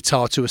play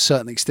guitar to a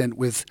certain extent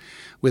with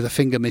a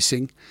finger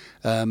missing,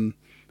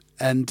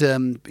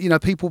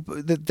 people.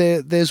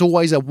 There's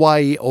always a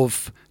way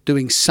of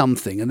doing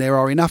something, and there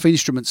are enough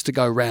instruments to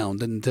go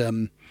round, and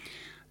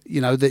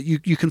that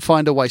you can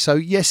find a way. So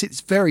yes,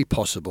 it's very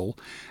possible,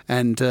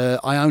 and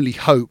I only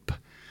hope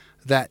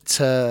that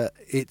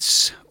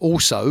it's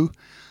also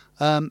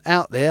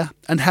out there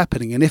and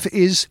happening. And if it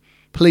is,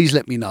 please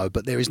let me know.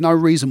 But there is no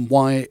reason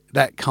why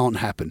that can't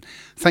happen.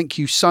 Thank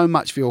you so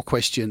much for your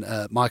question,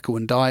 Michael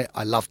and Di.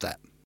 I love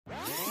that.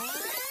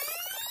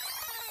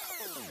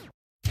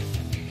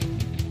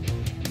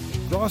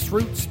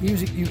 Grassroots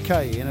Music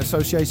UK, in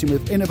association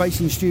with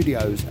Innovation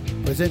Studios,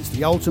 presents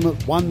the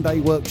ultimate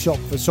one-day workshop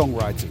for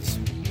songwriters.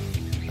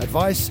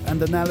 Advice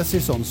and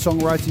analysis on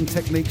songwriting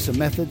techniques and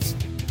methods,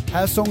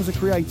 how songs are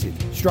created,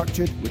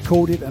 structured,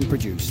 recorded and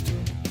produced.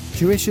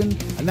 Tuition,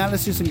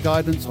 analysis and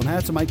guidance on how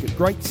to make a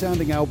great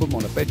sounding album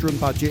on a bedroom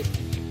budget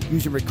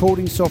using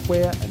recording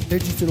software and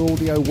digital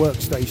audio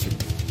workstation.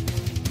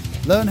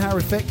 Learn how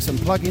effects and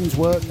plugins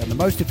work and the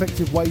most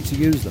effective way to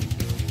use them.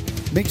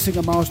 Mixing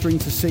and mastering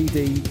to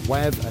CD,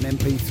 WAV and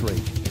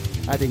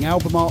MP3. Adding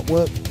album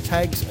artwork,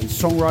 tags and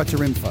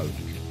songwriter info.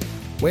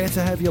 Where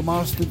to have your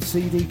mastered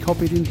CD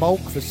copied in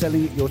bulk for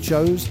selling at your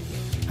shows.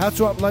 How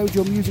to upload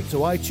your music to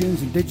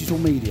iTunes and digital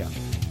media.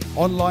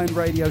 Online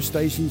radio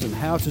stations and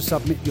how to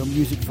submit your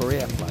music for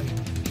airplay.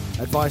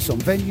 Advice on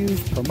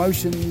venues,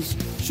 promotions,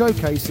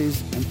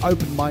 showcases and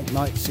open mic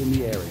nights in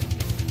the area.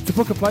 To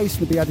book a place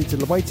and be added to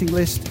the waiting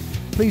list,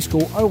 please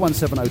call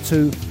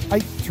 01702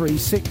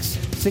 836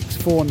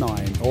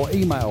 649 or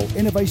email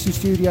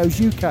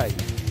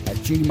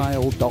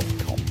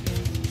innovationstudiosuk@gmail.com.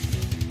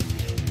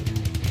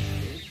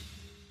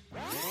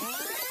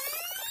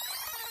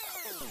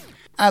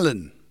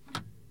 Alan.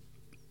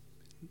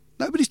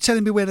 Nobody's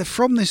telling me where they're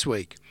from this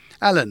week.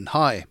 Alan,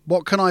 hi.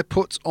 What can I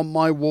put on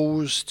my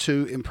walls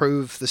to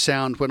improve the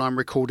sound when I'm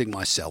recording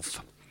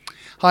myself?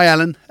 Hi,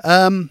 Alan.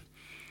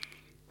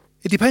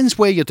 It depends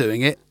where you're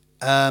doing it.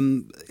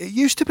 It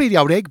used to be the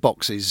old egg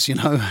boxes, you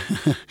know.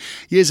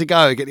 Years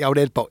ago, get the old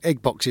egg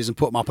boxes and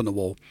put them up on the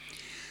wall.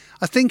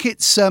 I think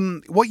it's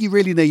what you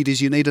really need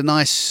is you need a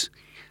nice,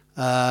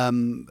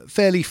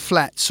 fairly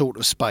flat sort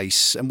of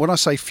space. And when I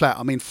say flat,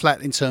 I mean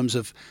flat in terms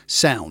of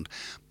sound.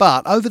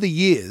 But over the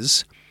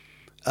years,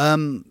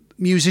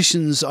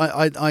 musicians,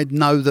 I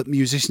know that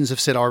musicians have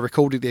said I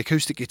recorded the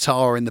acoustic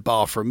guitar in the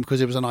bathroom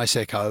because it was a nice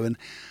echo, and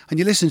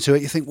you listen to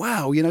it, you think,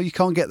 wow, you know, you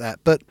can't get that.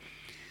 But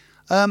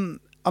I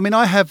mean,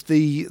 I have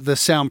the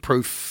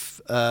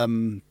soundproof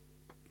foam,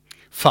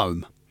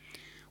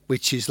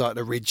 which is like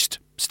the ridged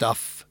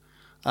stuff,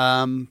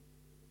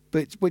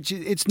 but which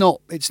it's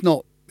not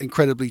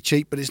incredibly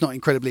cheap, but it's not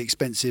incredibly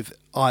expensive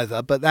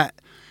either. But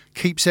that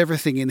keeps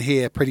everything in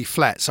here pretty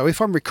flat. So if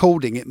I'm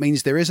recording, it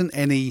means there isn't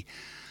any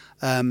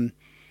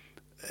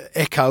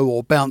echo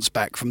or bounce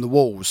back from the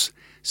walls.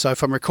 So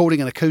if I'm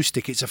recording an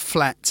acoustic, it's a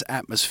flat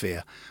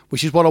atmosphere,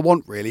 which is what I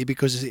want really,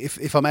 because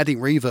if I'm adding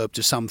reverb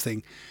to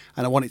something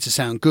and I want it to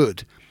sound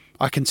good,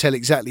 I can tell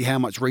exactly how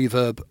much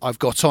reverb I've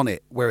got on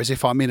it. Whereas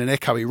if I'm in an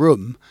echoey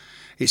room,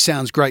 it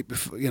sounds great,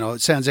 before, you know,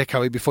 it sounds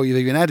echoey before you've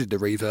even added the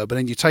reverb, and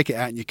then you take it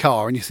out in your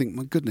car and you think,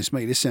 my goodness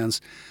me, this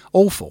sounds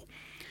awful.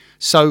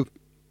 So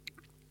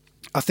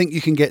I think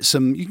you can get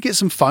some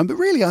foam, but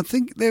really I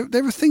think there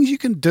are things you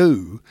can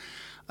do.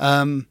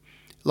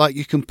 Like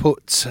you can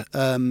put,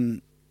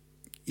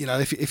 you know,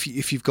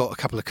 if you've got a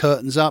couple of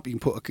curtains up, you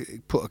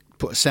can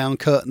put a sound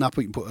curtain up,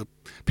 or you can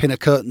pin a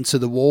curtain to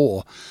the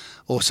wall,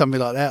 or something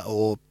like that,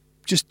 or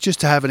just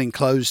to have an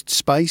enclosed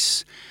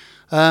space.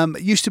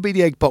 It used to be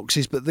the egg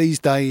boxes, but these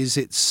days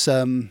it's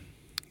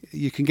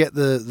you can get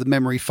the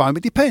memory foam.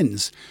 It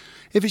depends.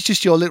 If it's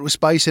just your little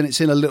space and it's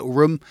in a little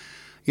room,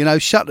 you know,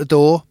 shut the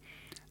door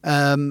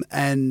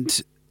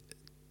and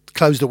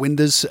close the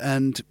windows,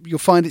 and you'll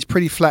find it's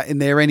pretty flat in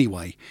there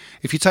anyway.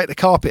 If you take the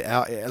carpet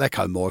out, it'll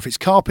echo more. If it's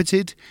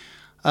carpeted,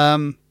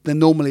 then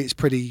normally it's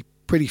pretty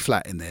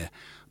flat in there.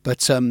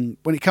 But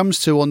when it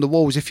comes to on the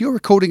walls, if you're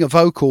recording a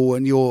vocal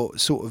and you're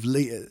sort of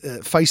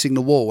facing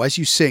the wall, as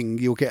you sing,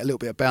 you'll get a little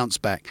bit of bounce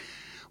back,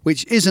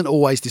 which isn't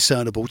always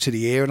discernible to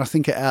the ear. And I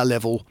think at our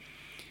level,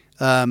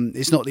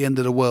 it's not the end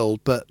of the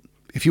world. But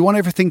if you want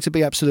everything to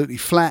be absolutely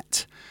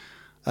flat,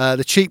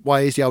 the cheap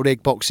way is the old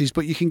egg boxes,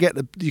 but you can get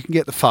the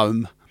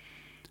foam.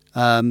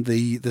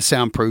 The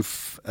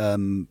soundproof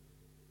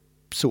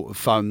sort of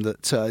foam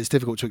that is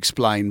difficult to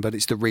explain, but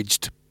it's the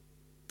ridged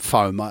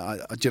foam.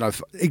 You know,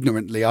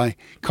 ignorantly, I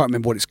can't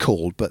remember what it's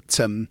called, but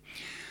I've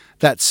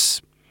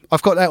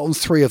got that on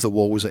 3 of the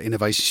walls at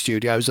Innovation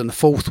Studios, and the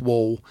 4th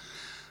wall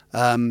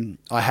I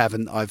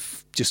haven't.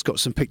 I've just got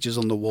some pictures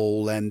on the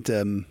wall,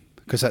 and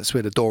because that's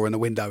where the door and the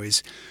window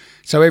is.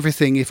 So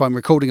everything, if I'm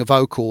recording a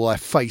vocal, I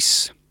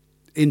face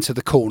into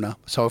the corner,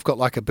 so I've got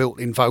like a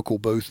built-in vocal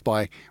booth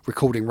by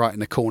recording right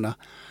in the corner.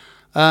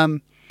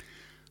 But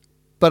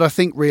I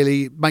think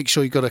really make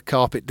sure you've got a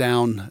carpet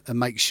down, and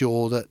make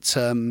sure that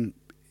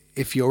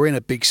if you're in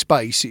a big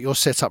space, you're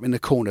set up in the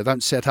corner.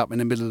 Don't set up in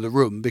the middle of the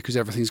room, because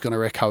everything's going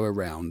to echo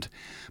around.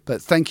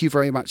 But thank you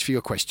very much for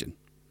your question.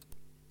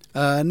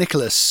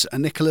 Nicholas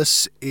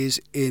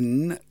is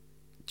in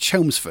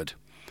Chelmsford.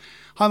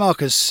 Hi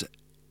Marcus,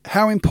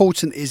 how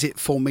important is it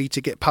for me to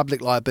get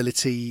public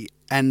liability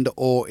and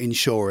or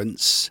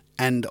insurance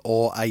and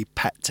or a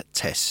PAT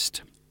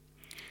test?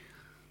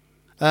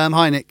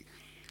 Hi Nick.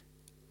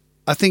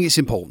 I think it's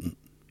important,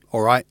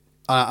 all right?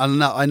 I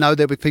know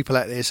there'll be people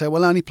out there who say,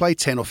 well, I only play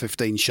 10 or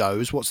 15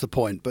 shows, what's the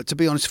point? But to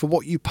be honest, for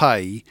what you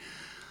pay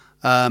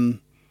to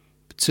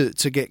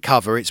get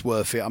cover, it's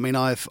worth it. I mean,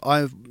 I've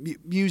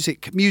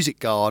Music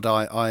Guard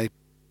I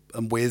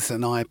am with,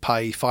 and I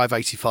pay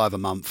 $5.85 a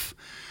month,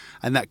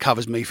 and that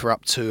covers me for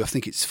up to, I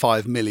think it's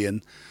 5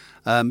 million.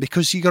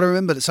 Because you got to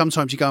remember that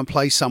sometimes you go and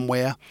play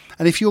somewhere,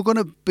 and if you're going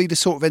to be the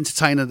sort of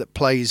entertainer that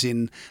plays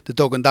in the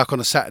Dog and Duck on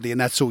a Saturday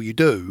and that's all you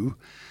do,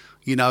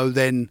 you know,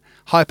 then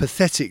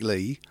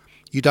hypothetically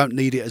you don't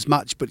need it as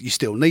much, but you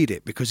still need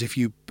it, because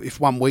if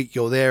 1 week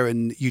you're there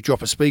and you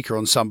drop a speaker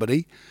on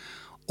somebody,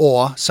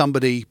 or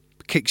somebody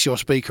kicks your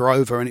speaker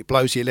over and it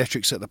blows the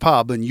electrics at the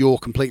pub and you're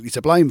completely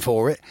to blame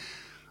for it,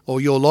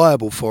 or you're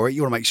liable for it,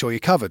 you want to make sure you're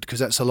covered, because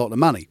that's a lot of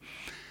money.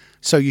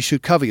 So you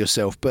should cover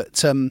yourself.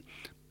 But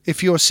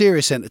if you're a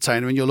serious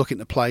entertainer and you're looking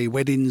to play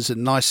weddings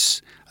and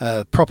nice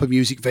proper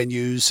music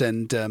venues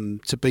and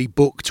to be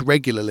booked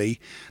regularly,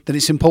 then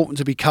it's important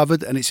to be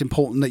covered, and it's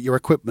important that your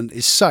equipment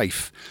is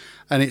safe.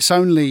 And it's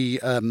only,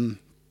 most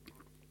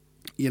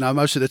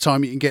of the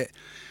time you can get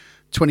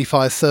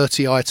 25,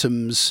 30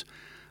 items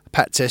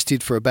pat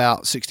tested for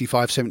about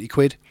 65, 70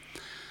 quid.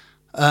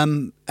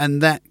 And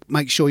that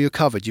makes sure you're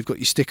covered. You've got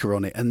your sticker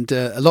on it. And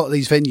a lot of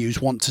these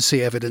venues want to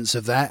see evidence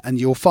of that, and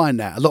you'll find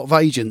that. A lot of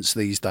agents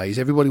these days,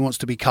 everybody wants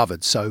to be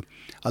covered. So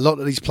a lot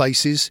of these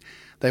places,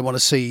 they want to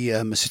see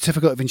a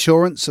certificate of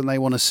insurance, and they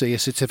want to see a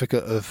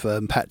certificate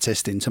of pat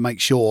testing to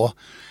make sure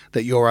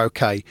that you're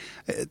okay.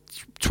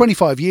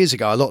 25 years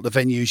ago, a lot of the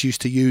venues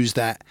used to use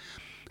that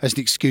as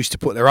an excuse to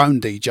put their own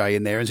DJ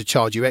in there and to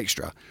charge you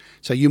extra.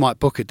 So you might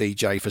book a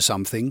DJ for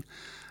something,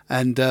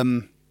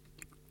 and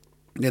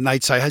then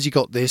they'd say, has he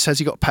got this? Has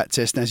he got pat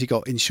test? And has he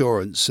got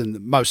insurance? And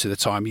most of the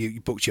time,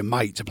 you booked your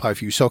mate to play a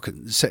few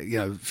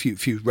a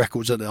few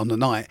records on the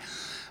night,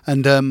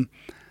 and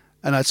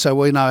I'd say,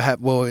 well,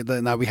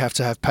 no, we have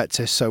to have pat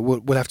test, so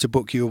we'll have to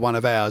book you one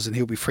of ours, and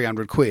he'll be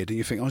 300 quid. And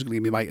you think, I was going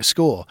to give my mate a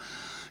score.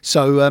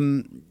 So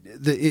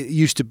it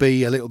used to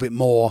be a little bit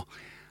more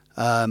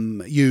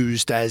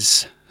used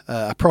as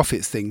a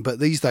profit thing, but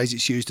these days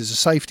it's used as a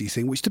safety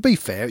thing, which, to be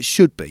fair, it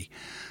should be,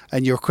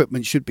 and your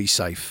equipment should be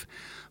safe.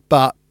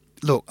 But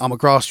look, I'm a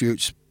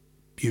grassroots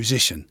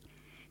musician.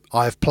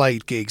 I've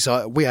played gigs.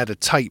 We had a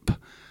tape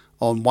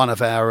on one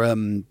of our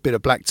bit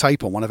of black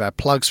tape on one of our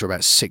plugs for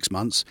about 6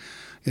 months.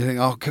 You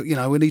think,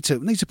 we need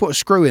to put a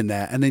screw in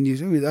there, and then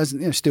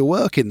it's still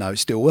working though.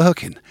 It's still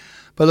working.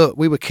 But look,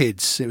 we were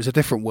kids. It was a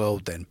different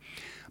world then.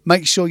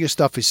 Make sure your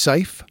stuff is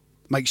safe.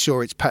 Make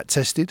sure it's pat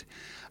tested,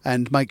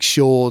 and make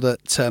sure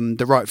that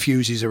the right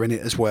fuses are in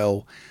it as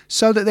well,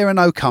 so that there are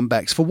no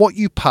comebacks for what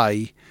you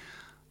pay.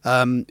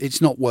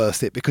 It's not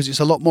worth it, because it's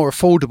a lot more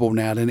affordable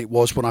now than it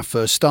was when I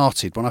first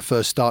started. When I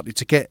first started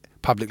to get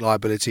public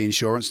liability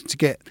insurance and to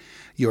get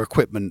your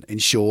equipment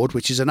insured,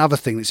 which is another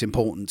thing that's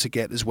important to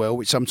get as well,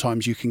 which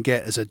sometimes you can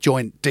get as a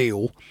joint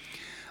deal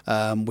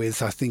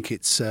with, I think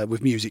it's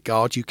with Music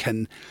Guard. You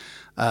can,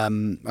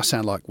 I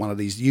sound like one of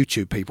these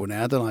YouTube people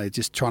now, don't I?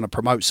 Just trying to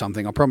promote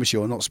something. I promise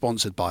you I'm not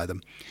sponsored by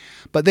them.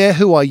 But they're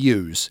who I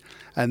use,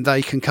 and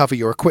they can cover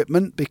your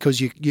equipment,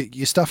 because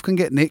your stuff can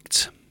get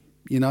nicked.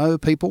 Your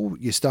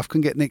stuff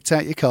can get nicked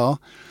out your car,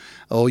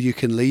 or you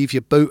can leave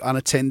your boot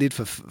unattended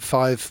for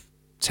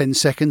 5-10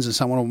 seconds and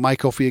someone will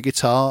make off with your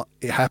guitar.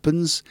 It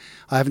happens.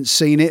 I haven't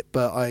seen it,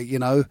 but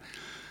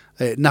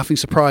nothing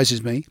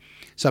surprises me.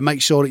 So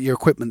make sure that your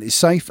equipment is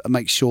safe, and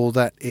make sure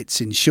that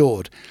it's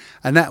insured.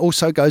 And that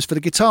also goes for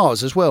the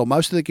guitars as well.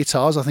 Most of the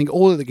guitars, I think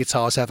all of the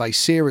guitars, have a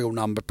serial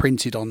number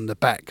printed on the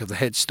back of the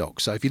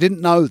headstock. So if you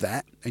didn't know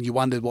that and you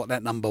wondered what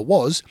that number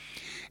was,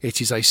 it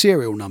is a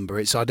serial number.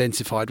 It's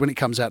identified when it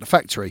comes out of the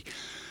factory.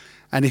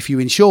 And if you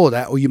insure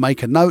that, or you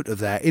make a note of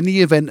that, in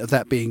the event of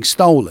that being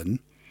stolen,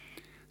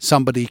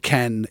 somebody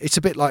can. It's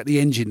a bit like the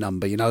engine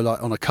number,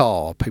 like on a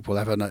car. People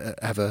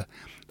have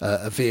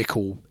a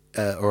vehicle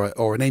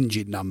or an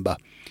engine number.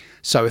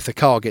 So if the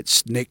car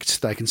gets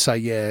nicked, they can say,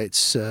 yeah,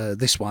 it's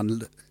this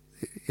one.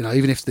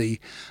 Even if the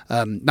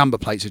number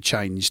plates are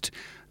changed,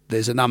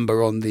 there's a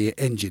number on the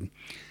engine.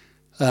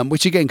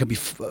 Which again can be,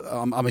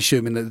 I'm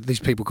assuming that these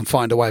people can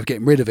find a way of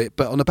getting rid of it.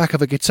 But on the back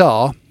of a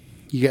guitar,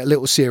 you get a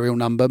little serial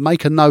number.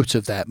 Make a note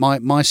of that.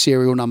 My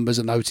serial numbers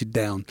are noted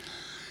down,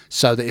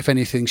 so that if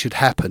anything should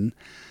happen,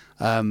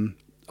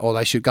 or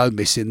they should go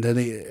missing, then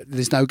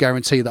there's no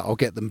guarantee that I'll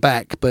get them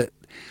back. But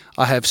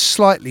I have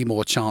slightly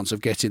more chance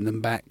of getting them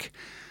back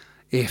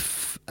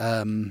if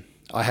I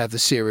have the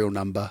serial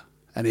number,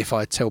 and if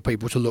I tell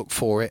people to look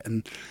for it.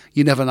 And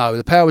you never know.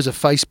 The powers of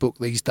Facebook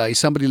these days.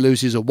 Somebody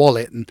loses a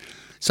wallet and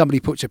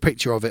somebody puts a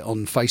picture of it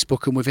on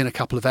Facebook, and within a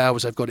couple of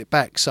hours they've got it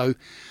back. So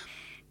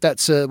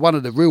that's one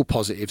of the real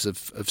positives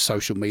of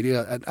social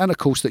media. And of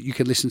course that you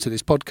can listen to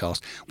this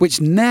podcast, which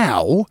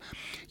now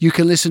you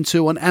can listen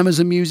to on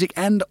Amazon Music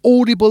and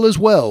Audible as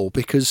well,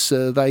 because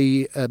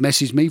they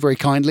messaged me very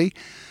kindly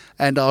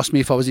and asked me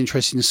if I was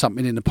interested in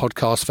something in the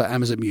podcast for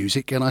Amazon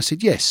Music, and I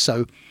said yes.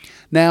 So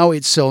now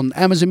it's on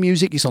Amazon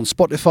Music, it's on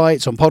Spotify,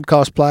 it's on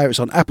Podcast Player, it's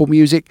on Apple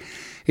Music,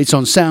 it's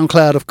on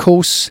SoundCloud, of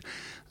course,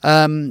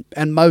 and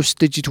most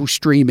digital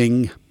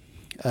streaming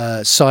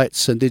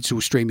sites and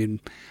digital streaming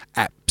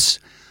apps.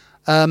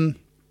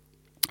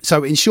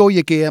 So insure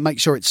your gear, make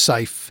sure it's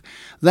safe.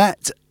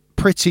 That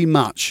pretty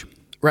much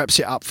wraps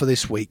it up for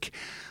this week.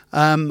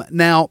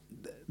 Now,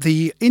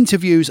 the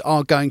interviews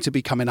are going to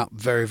be coming up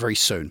very, very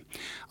soon.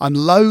 I'm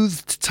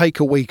loath to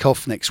take a week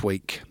off next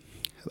week.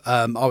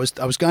 I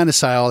was going to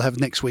say I'll have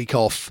next week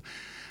off,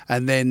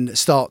 and then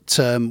start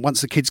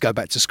once the kids go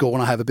back to school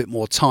and I have a bit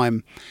more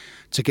time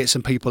to get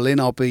some people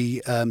in. I'll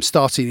be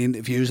starting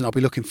interviews, and I'll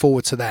be looking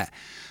forward to that.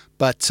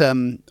 But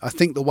I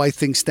think the way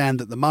things stand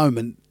at the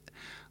moment,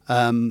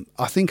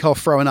 I think I'll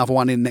throw another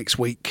one in next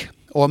week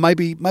or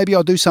maybe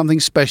I'll do something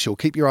special.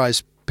 Keep your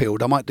eyes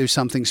peeled. I might do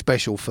something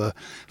special for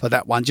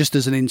that one, just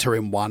as an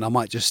interim one. I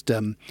might just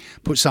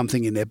put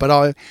something in there.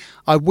 But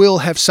I will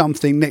have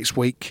something next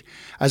week,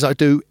 as I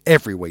do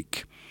every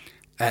week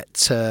at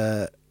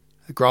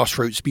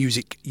Grassroots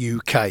Music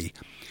UK.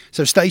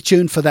 So stay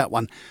tuned for that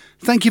one.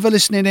 Thank you for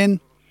listening in.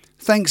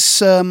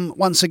 Thanks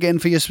once again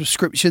for your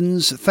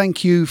subscriptions.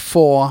 Thank you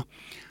for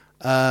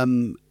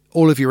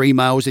all of your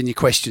emails and your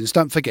questions.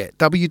 Don't forget,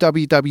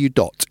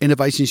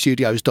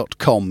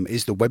 www.innovationstudios.com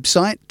is the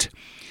website.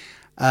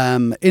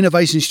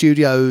 Innovation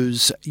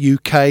Studios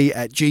UK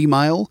at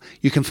Gmail.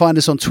 You can find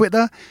us on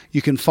Twitter.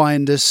 You can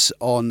find us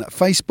on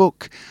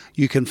Facebook.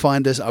 You can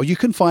find us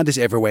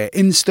everywhere.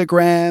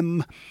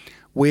 Instagram.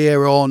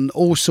 We're on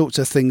all sorts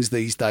of things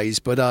these days,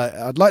 but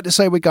I'd like to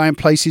say we're going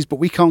places, but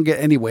we can't get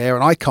anywhere,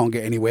 and I can't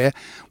get anywhere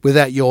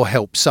without your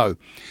help. So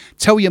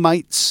tell your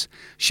mates,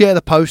 share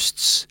the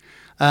posts,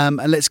 and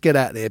let's get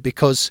out there,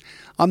 because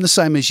I'm the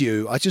same as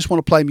you. I just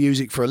want to play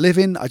music for a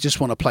living. I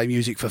just want to play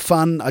music for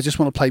fun. I just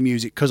want to play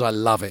music because I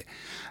love it.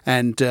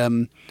 And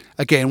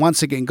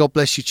once again, God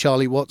bless you,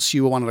 Charlie Watts.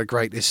 You were one of the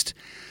greatest,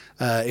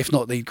 if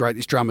not the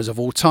greatest drummers of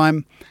all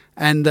time.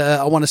 And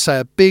I want to say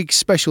a big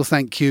special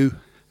thank you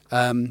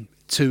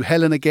to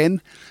Helen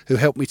again, who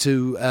helped me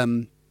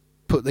to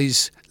put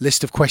these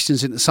list of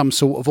questions into some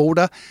sort of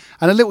order.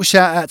 And a little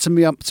shout out to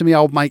me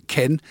old mate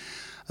Ken,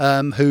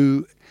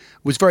 who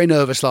was very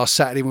nervous last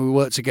Saturday when we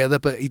worked together,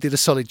 but he did a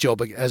solid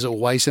job as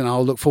always, and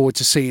I'll look forward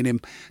to seeing him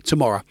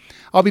tomorrow.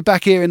 I'll be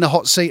back here in the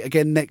hot seat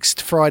again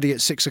next Friday at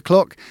 6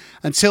 o'clock.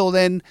 Until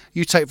then,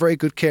 you take very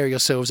good care of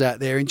yourselves out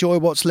there. Enjoy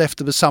what's left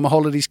of the summer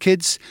holidays,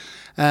 kids,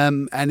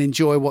 and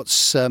enjoy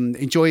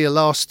your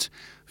last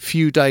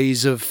few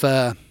days of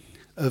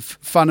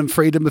fun and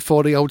freedom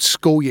before the old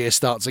school year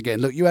starts again.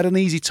 Look, you had an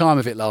easy time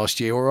of it last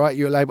year, all right?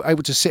 You were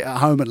able to sit at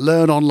home and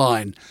learn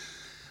online.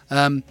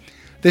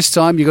 This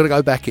time, you've got to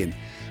go back in.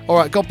 All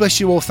right, God bless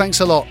you all. Thanks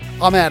a lot.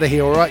 I'm out of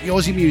here, all right?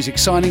 Yours Music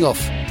signing off.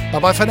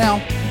 Bye-bye for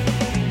now.